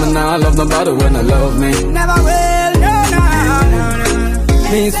 But now I love nobody when I love me. Never will, no.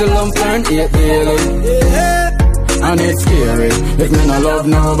 Me still love turn it daily. Yeah. And it's scary. If me no love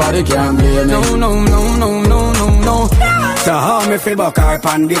nobody can blame me. No. So how me feel buck her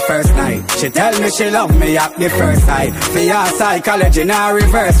on the first night? She tell me she love me at the first sight. For your psychology now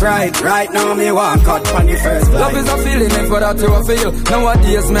reverse right now me want cut on the first flight. Love is a feeling, if that you a feel.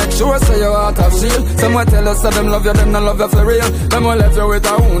 Nowadays make sure say your heart have shield. Someone tell us that them love you, them not love you for real. Them will left you with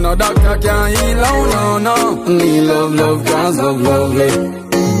a who no doctor can't heal. Oh no. Me love, dance, love me.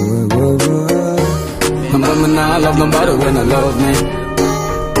 But me nah love nobody when I love me.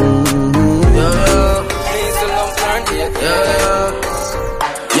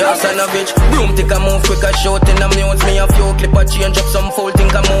 Yeah, son of bitch. Broom take a move quick a shout in a mute. Me a few clip a change up some full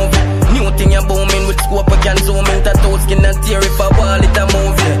think a move. New thing you booming with scope I can zoom in. Tattoo skin and tear if a wall it a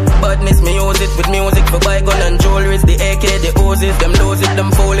movie. Badness me use it with music for bygone and jewelries. The AK, the O's, them lose it,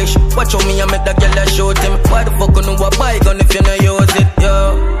 them foolish. Watch how me a make that girl a shoot him. Why the fuck you know a bygone if you no use it, yo?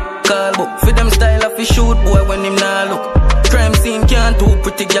 Call book for them style of a shoot boy when him nah look. Crime scene can't do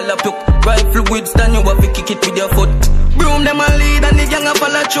pretty girl a puke. Rifle with stand you have to kick it with your foot. Broom them a lead and the gang a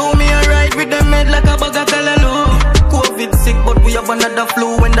follow through. Me a ride with them head like a bag of callaloo. COVID sick but we have another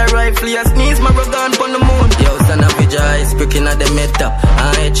flu. When the rifle a sneeze my rug on pon the moon. Yo son of bitch eyes pricking at them head top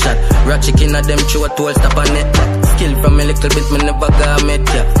and headshot. Rat chicken at them throat tool stop and net back. Skill from a little bit me never got met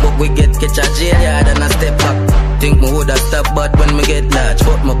ya. But we get catch a jail yard and a step back. Think me woulda stop bad when me get large.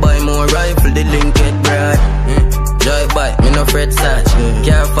 But me buy more rifle the link get broad. Joy boy, me no Fred Satch.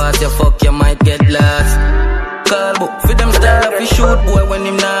 Care fast you fuck you might get lost. Call book for them style of a shoot boy when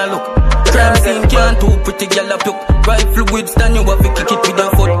him nah look. Crime scene can't do pretty girl a puke. Rifle with stand you have to kick it with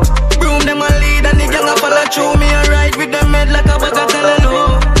your foot. Broom them a lead and the gang a follow through. Me a ride with them head like a bag of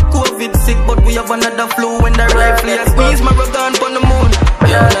callaloo. COVID sick but we have another flu. When the rifle a sneeze my rug on pon the moon.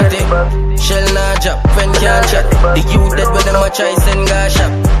 Yeah, nothing. Shell nah drop, friend can't chat. The youth dead when them a try send gas shop.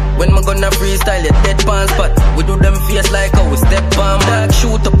 When my gonna freestyle it, dead pan spot. We do them face like how we step on back.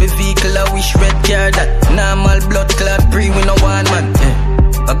 Shoot up a vehicle, I wish red car that. Normal blood clot, pre we no one man.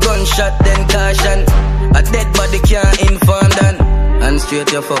 A gunshot, then caution. A dead body can't inform then. And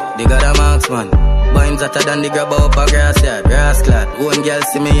straight your fuck, they got a marksman. Binds hotter than the grab up a grass yard. Grass clad, one girl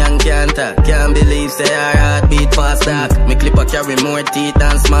see me and can't talk. Can't believe say her heartbeat fast talk. Me clip a carry more teeth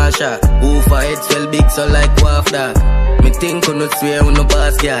than small shot. Who for head swell big so like waff dog. Me think you no swear you no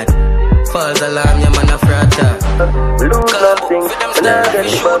pass yard. False alarm, your man a fraud talk. We lose nothing, and I get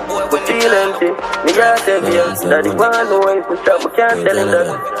it back. We feel empty, me got heavy. Daddy want no wife, we stop, we can't tell him that.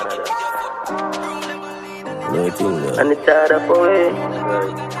 And it's hard up away.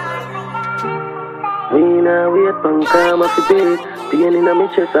 We now wait for calm off the beat. Pain in my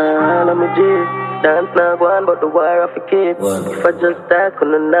chest and all of my G. Dance now go on, but the war of a kid. If I just die,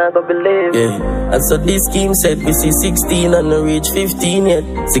 couldn't never believe. Yeah, and so this scheme said we see 16 and no reach 15 yet.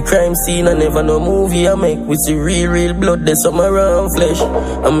 See crime scene and never no movie I make. We see real blood, there's some around flesh.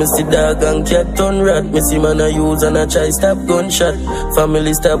 And me see dog and cat turn rat. Me see man I use and I try stop gunshot.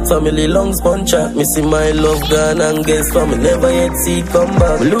 Family stop, family lungs punch out. Me see my love gone and guess what, me never yet see it come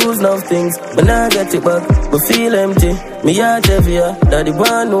back. We lose now things, but now I get it back. We feel empty, me heart heavier. Daddy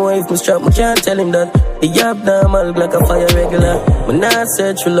want no if me strap, me can't tell him that. The abnormal like a fire regular. Me not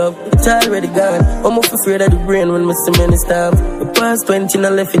search for love, it's already gone. I'm off afraid of the brain when me see many storms. The past 20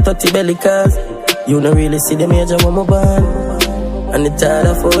 and left it 30 belly cars. You don't really see the major when me born. And it's hard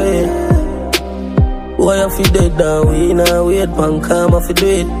off away. Why I feel dead now, we now wait. Pan calm I feel do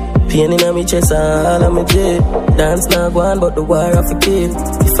it. Pain in my chest and all of my dead. Dance now go on but the war I forgive.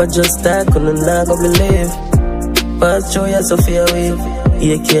 If I just start, couldn't not go believe. Pass joy as a fear wave.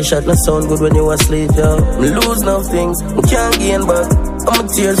 AK shot no sound good when you asleep, yo. Me lose now things, me can't gain back. I'm a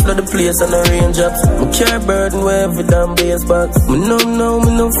tears flood the place and the rain drops. Me carry burden where every damn base box. Me numb now,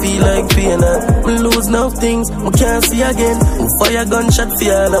 me no feel like pain. Me lose now things, me can't see again. Me fire gunshot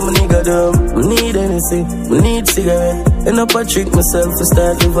for all of my nigga them. Me need anything, me need cigarette. End up I trick myself to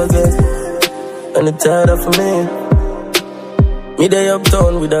start live again. And it's harder for me. Me day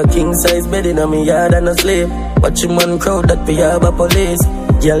uptown with a king size bed in a me yard and a slave. Watching one crowd that pay up a police.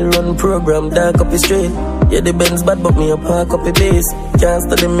 Girl run program dark up the street. Yeah the Benz bad but me a park up the base. Can't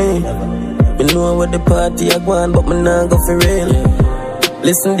study me. Me know where the party I go on but me nah go for real.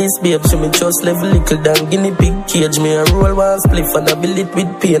 Listen this babe, so me just level little down guinea pig cage. Me a roll one spliff and I build it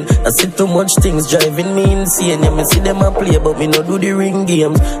with pain. I see too much things driving me insane. Yeah, me see them a play, but me no do the ring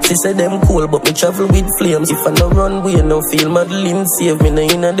games. She say them cool, but me travel with flames. If I no run way, no feel Madeline save. Me no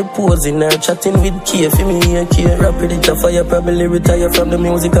inna the pose, in her chatting with K. For me here, K. Rapid it a fire, probably retire from the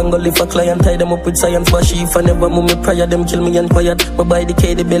music and go live a client. Tie them up with science, but she if I never move me prior, them kill me and quiet. But by the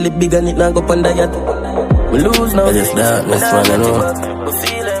K, the belly big and it now go on diet. We lose now. It's darkness, man, I know.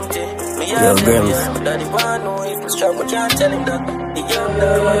 Yo, Grims.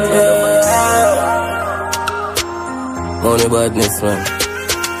 Money badness, man.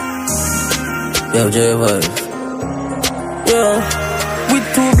 Yo, Jahvillani. Yeah. With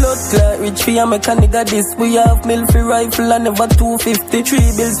 2 blood clot, rich for a mechanic of this. We have military rifle and never 250. 3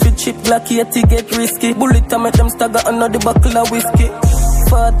 bills for chip, Glock 80 get risky. Bullet to make them stagger under the buckle of whiskey.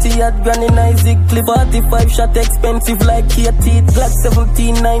 40 at Granny Isaac clip. 45 shot expensive like K teeth. Glock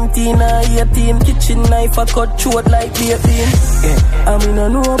 17, 19 or 18. Kitchen knife I cut short like beating. I mean I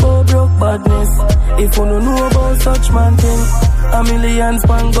know about broke badness. If you don't know about such man thing, a million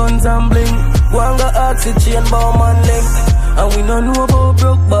span guns and bling. One got oxygen bomb and link. And we don't know about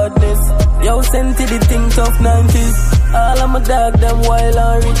broke badness. Yo sent to the thing tough 90s. All of my dog them wild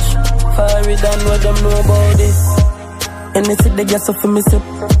and rich. Fiery than what them know about this. And they see the gas up for me sip.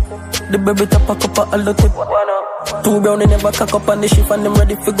 The baby top pack up all the tip. 2 brown they never cock up on the shift. And them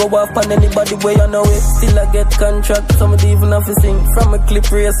ready to go off on anybody way on the way. Still I get contract, somebody even have to sing. From a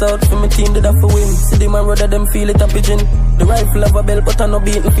clip race out, for my team did have to win. See the man rather them feel it a pigeon. The rifle have a bell but I no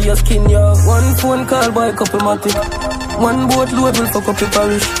beating for your skin, yo. 1 phone call by a couple matic. 1 boat load will fuck up your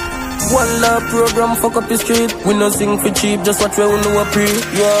parish. 1 lab program fuck up the street. We no sing for cheap, just watch where we know a pre,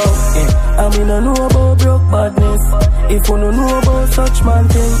 yo. I mean I know about broke badness. If you don't know about such man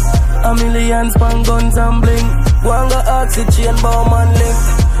thing, a million span guns and bling. One got oxygen bomb and link.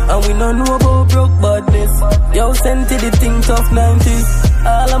 And we don't know about broke badness. Yo sent to the thing tough 90s.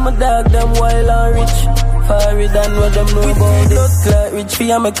 All of my dog them wild and rich. Fiery than what them know about this. Clot rich for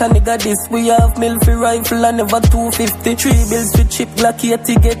a mechanic of this. We have military rifle and never 250. 3 bills for chip, Glock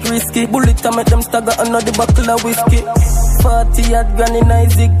 80 get risky. Bullet to make them stagger under the buckle of whiskey. 40 at Granny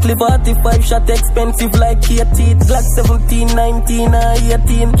Isaac clip. 45 shot expensive like K teeth. Glock 17, 19 or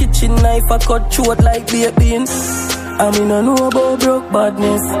 18. Kitchen knife I cut short like beating. I mean I know about broke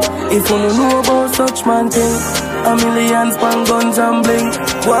badness. If you don't know about such man thing, a million span guns and bling.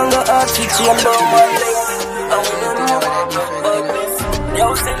 One got oxygen bomb and link. And we don't know about broke badness.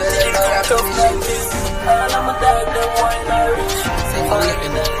 Yo send the thing tough like this. All of my dog them wine and rich.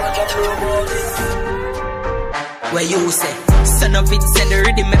 Where you say, son of it, send the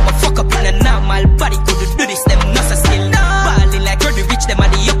rhythm, make me fuck up in a normal body. Couldn't do this, them not so skill. Balling like Roddy Rich, them are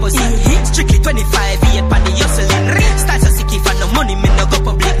the opposite. Strictly 25, yet pan the hustling. Stars are sick if I no money, me no go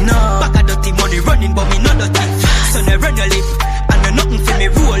public. Back a dirty money running, but me no dirty. So they run your lip, and no nothing for me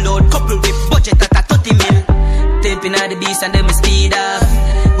roll out. Couple with budget at a 30 mil. Tapping out the beast and then me speed up.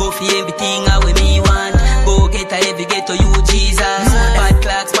 Go for everything how we me want. Go get a heavy get to you, Jesus. Bad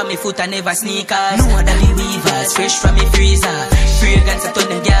clocks for me foot and never sneakers. No other the weavers, fresh from me freezer. Fragrance I turn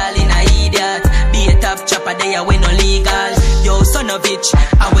them girl in a idiot. Be a top chopper, they are way no legal. Yo, son of bitch,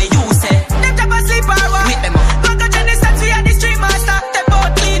 how where you say? Them chopper sleep or what? Whip them up. Look at Jenny stats, we are the street master. They both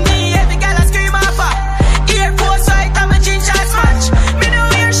clean me, every girl a scream off her. Air Force right, I'm a ginger smash. Me no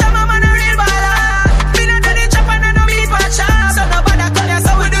hear Shama, man a real baller. Me no do the chopper, no beat watcher. So no bother come here,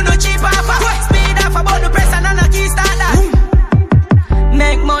 so we do no cheap offer. Speed off about the press and a key starter.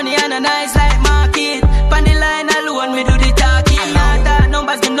 Make money and a nice like market. Pan the line alone, me do the talking. Not that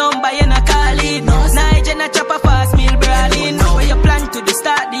numbers, the number you not call it. Nigel and a chopper fast meal brawling. Where you plan to the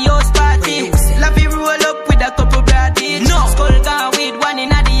start the house party. Laffy roll up with a couple broadies. Skull gone with one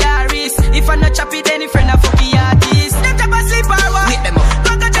in a the Yaris. If I not chop it, any friend a fuck the artist. Them chopper sleep or what? Whip them up.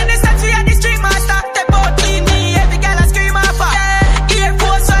 Look at Jenny stats, we are the street master. They both clean me, every girl a scream off her. Air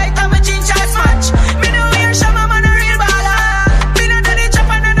Force right, I'm a ginger smash. Me no hear Shama, man a real baller. Me no do the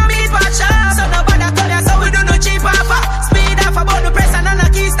chopper, no beat watcher. So no bother come here, so we do no cheap offer. Speed off about the press and a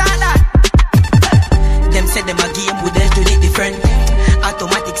key starter. Them said them a game, we just do it different.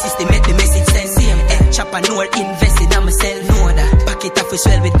 Automatic system make the message send. Chopper no invest in myself. No other. Back it up as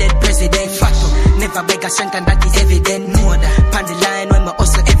well with dead president. Fact never beg a strength and that is evident. No other. Pan the line when my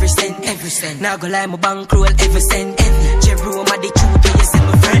hustle every cent. Every cent. Now go lie my bankroll every cent. Jerome the truth when you say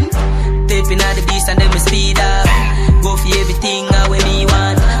my friend. Taping out the beast and then me speed up. Go for everything how we me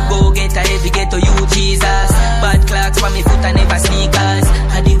want. Go get a heavy get to you Jesus. Bad clocks for me foot and never sneakers.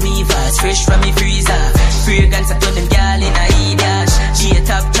 Had the weavers fresh from me freezer. Fragrance I turn them girl in a idiot. G a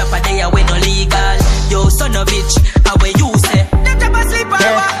top chopper they are way no legal. Yo son of bitch, how where you say? Them chopper sleep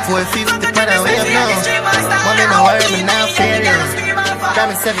 450 for the wave now. Mommy no worry me now fail you.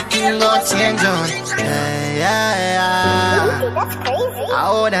 Promise everything gon' change on. I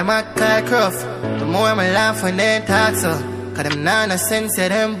owe them a car cruff. The more my laugh when they talk so. Cause them nana sense of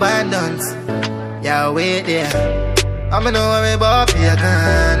them bandons. Yeah, wait there. I'ma know worry about your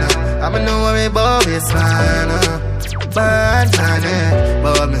gun. I'ma know worry about this man. Bad man,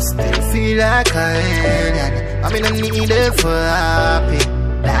 but me still feel like I am. I mean I need it for happy.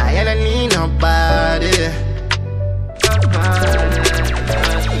 I don't need nobody.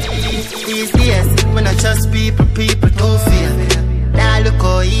 These days, when I trust people, people too feel. Now look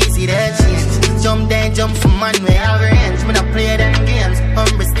how easy they change. Jump then jump from man way out range. When I play them games,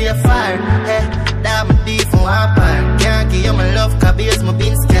 hungry stay fire. Hey, that my deep for one part. Can't give you my love, cause base my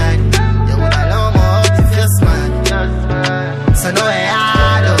been scared. You would allow my heart to feel smart. So no way I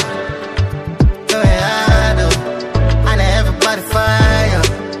do. No way I do. And everybody fire.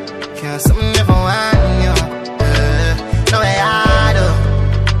 Can't something never want you. No way I do.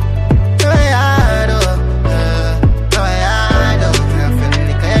 No way I do. No way I do. Can't feel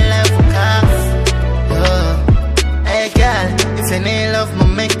like I left for cars. Hey girl, if you need love, me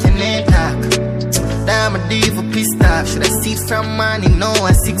make your name talk. Damn a diva pissed off. Should I see from morning? No,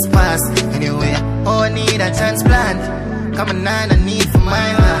 a 6 pass. Anyway, oh I need a transplant. Come on, I need for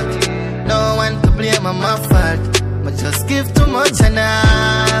my heart. No one to blame, I'm my fault. But just give too much and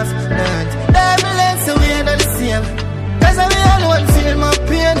I've learned. Ambulance, so we ain't the same. Cause I'm the only one feeling my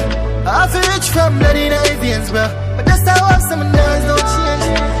pain. I feel rich from bloody in my veins, bro. But that's how I have some nerves don't change.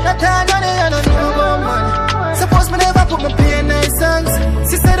 That time on the end, I know more money. Suppose me never put my pain in nice songs.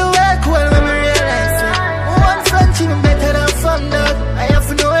 She said the work well when we realize it. One French even better than fun, dog. I have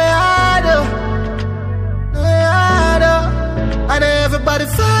to know where I do. And everybody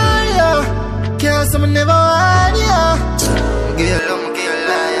fire. Can't someone never want you. Give you love, give you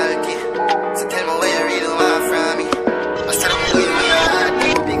loyalty. So tell me where you really want from me. I said I'm going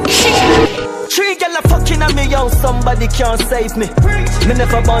to 3 girl are fucking at me, yo, somebody can't save me. Me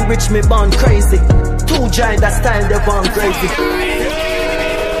never born rich, me born crazy. 2 giant that style, they born crazy.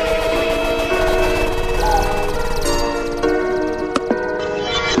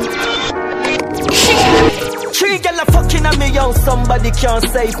 3 girl are fucking at me, yo, somebody can't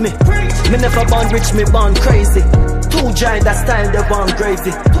save me. Me never born rich, me born crazy. 2 giant that style, they born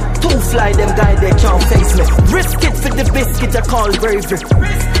crazy. 2 fly, them guy, they can't face me. Risk it for the biscuit, I call bravery.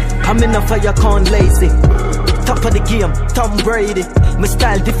 I'm in a fire, can't lazy. Top of the game, Tom Brady. My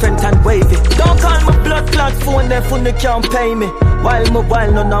style different and wavy. Don't call my blood clot phone, them phone you can't pay me. While my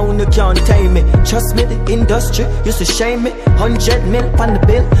while no now you can't tame me. Trust me, the industry used to shame me. 100 mil on the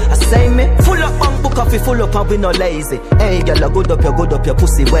bill, I say me. Full up and book coffee, full up and we no lazy. Hey girl, good up your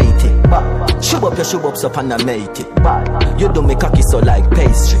pussy weighty. Shove up and I mate it. You do me cocky so like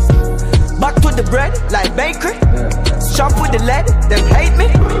pastry. Back to the bread, like bakery. Strap with the lead, them hate me.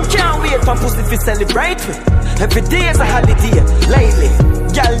 Can't wait for pussy to celebrate me. Every day is a holiday, lately.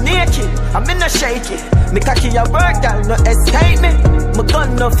 Girl naked, I'm in a shaky. Me cocky your work, girl, no escape me. My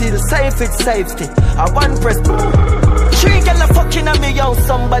gun no feel safe, it's safety. I one press. 3 girl are fucking at me, yo,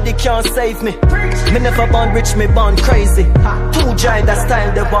 somebody can't save me. Me never born rich, me born crazy. 2 giant that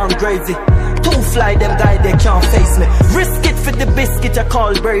style, they born crazy. 2 fly, them guy, they can't face me. Risk it for the biscuit, I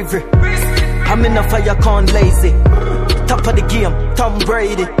call bravery. I'm in a fire, can't lazy. Top of the game, Tom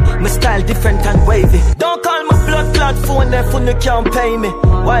Brady. My style different and wavy. Don't call my blood clot phone, that phone you can't pay me.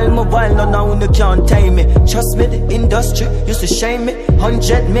 While my while no now you can't tame me. Trust me, the industry used to shame me.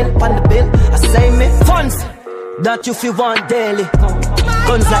 100 mil on the bill, I say me. Funds that you feel want daily.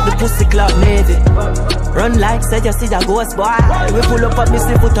 Guns like the pussy clock navy. Run like say you see the ghost boy. We pull up at me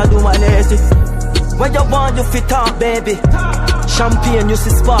see put a do my lazy. When you want you fit talk baby. Champagne you see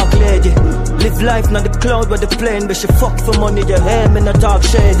spark lady. Live life not the cloud where the plane. But she fuck for money you hear me not talk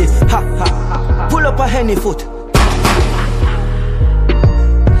shady. Ha ha. Pull up a henny foot.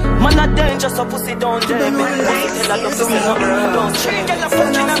 Man a danger so pussy don't dare me. Tell her don't do me nothing. Don't change. Get a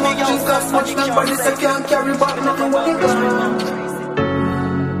fucking at me young girl. Much nobody say can't carry back nothing what you got.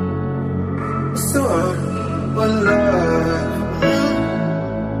 So one love.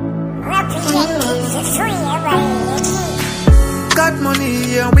 Got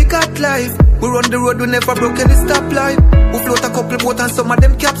money and we got life. We run the road, we never broke any stoplight. We float a couple boat and some of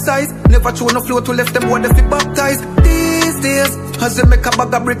them capsize. Never throw no float, we left them water fi baptized. These days, as we make a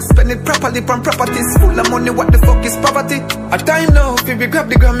bag of bricks, spend it properly from properties. Full of money, what the fuck is poverty? A time now, if we grab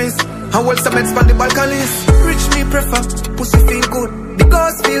the Grammys and hold some expand the balconies. Rich me prefer, pussy feel good. The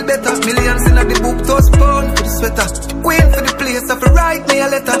girls feel better. Millions in the book, toes born for the sweater. Waiting for the place, if you write me a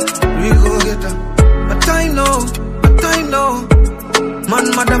letter, we go get her. A time now, a time now.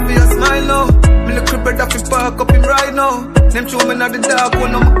 Man, mother for your smile now. Me look brother fi park up him right now. Them show me not the dark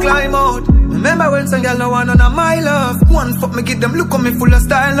one, I'ma climb out. Remember when some girl no want on my love. One fuck me give them look on me full of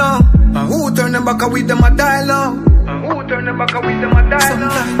style now. And who turn them back with them a dial now.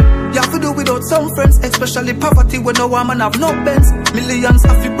 Sometimes you have to do without some friends, especially poverty when no woman have no bends. Millions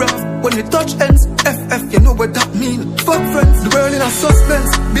have you brave when you touch ends. FF, you know what that mean. Fuck friends, the world in a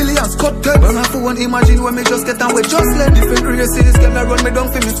suspense. Billions cut them. When I phone, imagine when me just get down with just let. Different races, girl I run me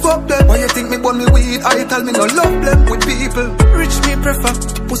down for me fuck them. Why you think me burn me weed? I tell me no love them with people. Rich me prefer,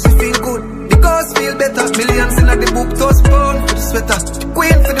 pussy feel good. The girls feel better. Millions in the book, toast born for the sweater.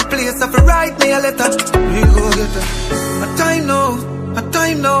 Queen for the place, I have write me a letter. We go get her. A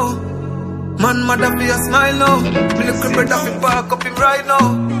time now. Man, mother for your smile now. Me look brother fi park up him right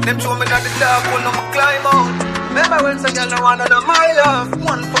now. Them show me not the dark one, I'ma climb out. Remember when some girl no want on my love.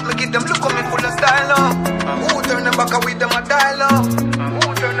 One fuck me give them look on me full of style now. And who turn them back with them a dial now.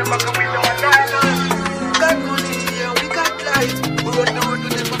 Got money, yeah, we got life. We run the road to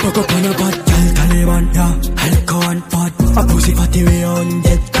them. Fuck up on a bad girl, Taliban, yeah. Alcohol and pot. A pussy fatty way on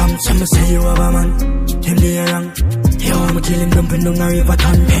dead come. Some say you have a man. Him be young. Yo, I'ma kill him, dumping down a river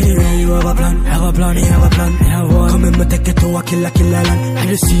ton. Anyway, you have a plan, he have one. Come in, me take it to a killer land. I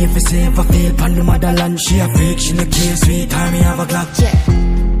just see if it's safe, I feel pan the motherland. She a fake, she no care, sweet time, me have a clock.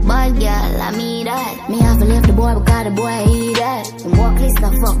 Bad girl, I mean that. Me have to leave the boy because the boy eat that. Him walk list the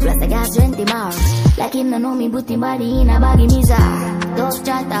fuck, plus I got 20 miles. Like him no know me, put him body in a baggy misa. Dove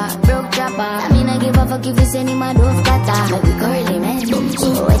chatter, broke chopper. I mean I give a fuck if you send him a dove cutter. Like we curly man,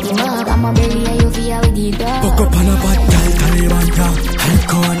 so wet him up. I'm a belly and you feel with the dog. Fuck up on a bad girl, Taliban, yeah.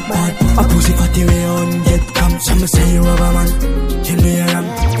 Alcohol and pot. A pussy fatty way on dead come. Some say you have a man. Him be young.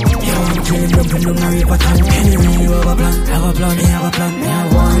 Yo, I'm killing them, put them a river ton. Anyway, you have a plan, he have a plan, he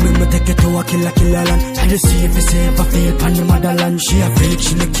have one. Come in, me take it to a killer land. I just see if it's safe, I feel pan the motherland. She a fake,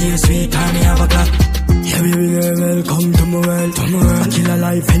 she no care, sweet time, me have a clock. Yeah, baby girl, welcome to my world. I kill a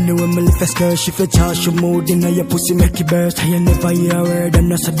life anyway, me live a skirt. She feel charge, she mood in your pussy, make it burst. I ain't never hear a word, I'm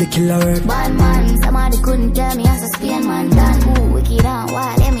not said the killer word. Bad man, somebody couldn't tell me as a Spain man. Done who, wicked and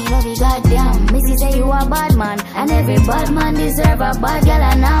wild, let me love you, goddamn. Missy say you a bad man, and every bad man deserve a bad girl,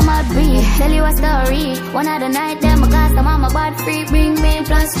 and I'm a breed. Tell you a story, one of the night, them a class, the mama bad free. Bring me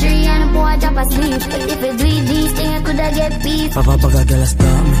 +3 and a boy drop asleep. If you do these things, I coulda get beat. Papa baga girl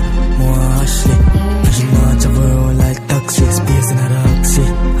stop me, more Ashley. She know I travel around like taxi, space in a taxi.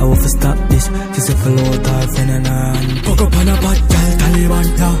 I want to stop this, she said follow her friend and her. Fuck up on a bad girl, Taliban,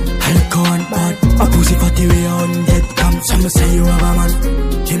 yeah. Alcohol and pot. A pussy fatty way on dead come. Some say you have a man,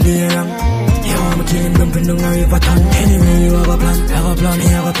 him be young. Yo, I'm killing them, put down a river ton. Anyway, you have a plan, he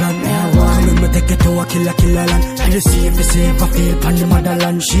have a plan, he have one. Come in, me take it to a killer land. I just see if it's safe, I feel pan the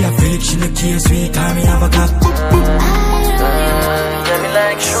motherland. She a fake, she no care, sweet time, me have a clock.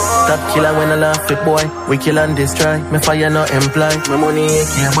 Top killer when I laugh it, boy. We kill and destroy. Me fire no employ. My money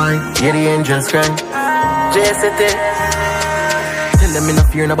can't buy. Yeah, the angels cry. JCT. Tell them me no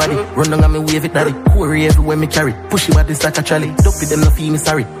fear nobody. Run down and me wave it, daddy. Quarry everywhere me carry. Push you body like a trolley. Duck with them no feel me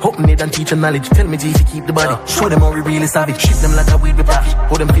sorry. Hope me and teach knowledge. Tell me G if you keep the body. Show them how we really savage. Ship them like a weed with profit.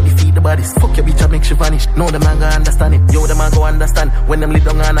 Hold them to defeat the bodies. Fuck your bitch, I make she vanish. No, them man go understand it. Yo, them man go understand. When them lay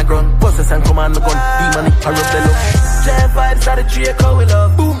down on the ground. Buses and command the gun. Demonic, I rub the love. Vybz are the Draco we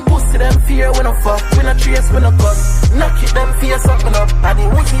love. Boom, pussy them fear when I fuck. We no trace, we no cut. Knock it them fear something up. And the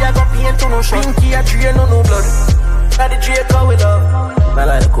wiki I got pain to no shrinky, I drain no blood. Are the Draco we love. I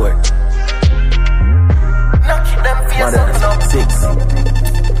like the court. Knock it them fear something up.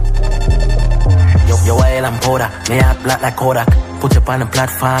 6. Yo, while I'm powder, me heart black like Kodak. Put you on the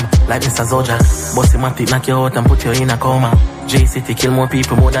platform like Mr. Zoja. Bossy matic knock you out and put you in a coma. J-City kill more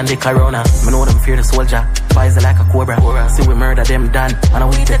people more than the corona. Me know them fear the soldier. Vybz like a cobra. See we murder them done, and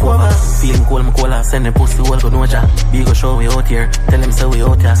we take over. Feel him call me cola, send them pussy all go noja. Be go show we out here, tell them say we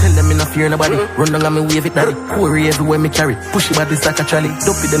out here. Tell them me no fear nobody. Run down and me wave it daddy. Quarry everywhere me carry. Push you body like a trolley.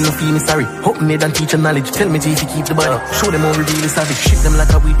 Dumpy them no feel me sorry. Hope me and teach knowledge. Tell me G if you keep the body. Show them how we really savage. Ship them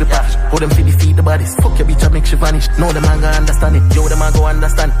like a weed with patch. Hold them to defeat the bodies. Fuck your bitch, I make she vanish. No them man go understand it. Yo them man go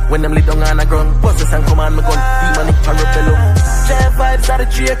understand. When them lay down on the ground. Buses and command me gun. Demonic parabellum. Vybz are the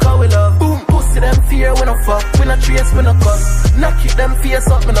Draco we love. Boom, pussy them fear when I fuck. We no trace, we no cuss. Knock it them fear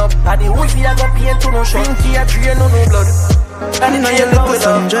something up. And the wiki I got pain to no shrinky, I drain no blood. And you know you look with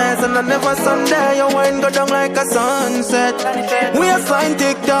some dress and I never Sunday. Your wine go down like a sunset. We are flying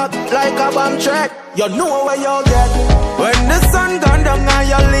TikTok like a bomb track. You know where you get. When the sun gone down and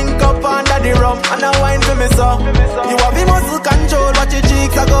you link up under the rum. And I wine for me so. You have the muscle control, watch your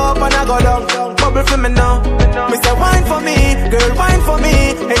cheeks I go up and I go down. Bubble for me now. Me say wine for me, girl wine for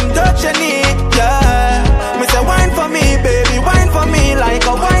me. Indulge your knee, yeah. Me say wine for me, baby wine for me.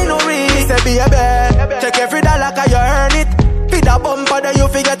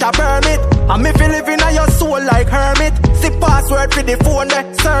 the phone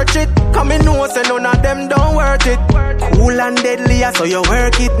there, search it. Come in, know say none of them don't worth it. Cool and deadly, so you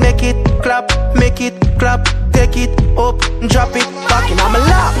work it, make it clap, make it clap. Take it up, drop it back in my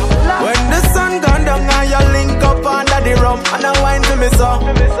lap. When the sun gone down and you link up under the rum and I wine to me so.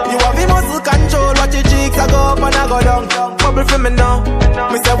 You have the muscle control, watch your cheeks I go up and I go down. Bubble for me now.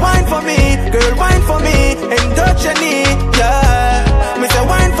 Me say wine for me, girl wine for me, indulge your knee, yeah. Me say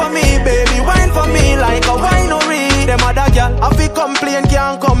wine for me, baby wine for me like a winery. Them other girl, I feel complain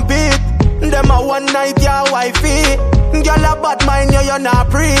can't compete. Them a one night your wifey. Girl a bad mind, you're not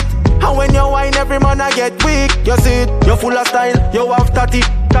breathe. And when you whine, every man I get weak. You see it, you're full of style, you have static.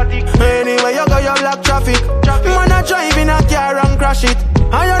 Anyway, you go, you block traffic. Man I drive in a car and crash it.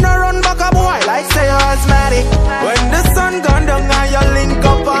 And you no run back a boy like say you're asthmatic. When the sun gone down and you link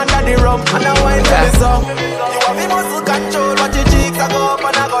up under the rum and I whine to me so. You have the muscle control, watch your cheeks I go up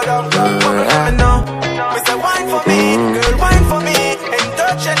and I go down. Now, me say wine for me, girl wine for me, and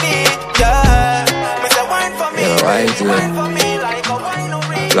touch your knee, yeah. Me say wine for me, wine for me like a wine.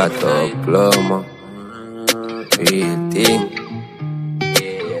 Plato, plomo, real thing.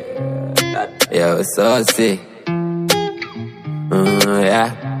 Yeah, it's so sick. Yeah.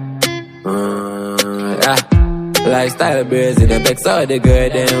 Lifestyle brazy, the back so the girl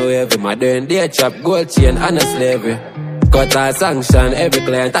then wavy. Modern day chop, gold chain and a slavery. Cut our sanction, every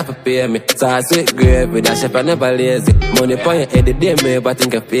client have to pay me. Sauce with gravy, that chef I never lazy. Money for your head, they me, but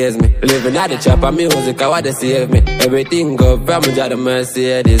think it pays me. Living at the chop of music, I want to save me. Everything go from me, the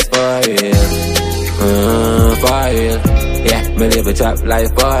Mercedes for real. For real. Yeah, me live a chop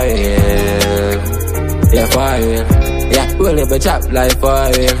life for real. Yeah, for real. Yeah, we live a chop life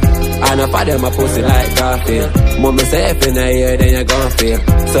for real. And if I them a pussy like Kartel. Mommy say if in a year then you gon' feel.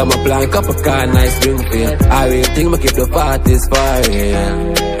 So my plan cup of car, nice Springfield. I really think me keep the parties for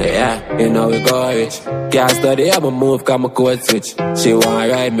real. Yeah, you know we go rich. Can't study, I'ma move, cause my code switch. She wanna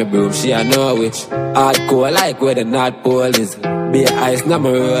ride me broom, she a know which. Hardcore like where the North Pole is. Be a ice, now me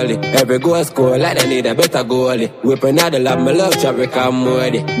rolling. Every goal score like they need a better goalie. Whipping out the lab, my love chop, Rick and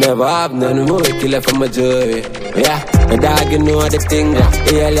Morty. Never have none more, killer for my jury. Yeah, the dog you know the thing.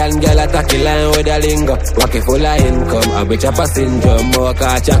 Alien girl attack the line with a lingo. Walkie full of income, a bitch up a syndrome. More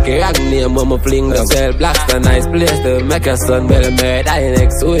car chucky rag name, mama fling them. Sell blacks a nice place to make a son bell made. I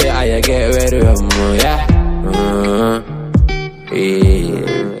next way, I get ready from yeah.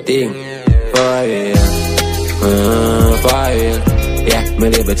 Real thing, for real. For real. Yeah, me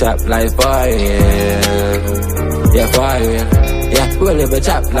live a chop life for real. Yeah, for real. Yeah, we live a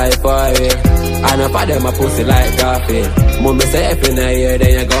chop life for real. And if I them a pussy like Garfield. Mommy say if in a year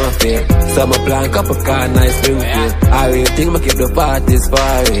then you gon' feel. So my plan cup of car, nice Springfield. I really think me keep the parties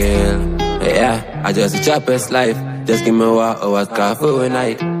for real. Yeah, I just a chopper's life. Just give me what hours coffee one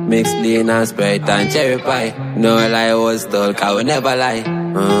night. Mix lean and Sprite and cherry pie. No lie, was told, cause we never lie.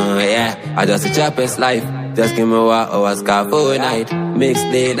 Yeah, I just a chopper's life. Just give me what hours coffee one night. Mix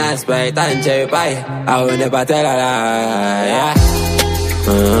lean and Sprite and cherry pie. I will never tell a lie. Yeah.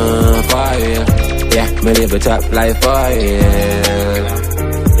 For real. Yeah, me live a chop life for real.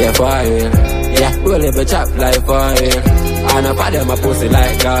 Yeah, for real. Yeah, we live a chop life for real. And if I them a pussy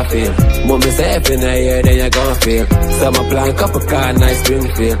like Garfield. Mommy say if in a year then you gon' feel. So my plan cup of car, nice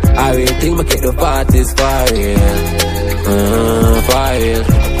Springfield. I really think me keep the parties for real. For real.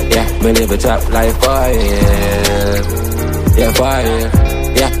 Yeah, me live a chop life for real. Yeah, for real.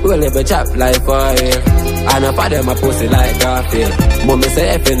 Yeah, we live a chop life for real. And if I them a pussy like Garfield. Mommy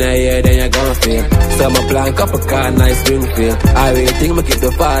say if in a year then you gon' feel. So my plan cup of car, nice Springfield. I really think me keep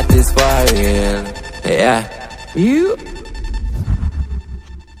the parties for real. Yeah. You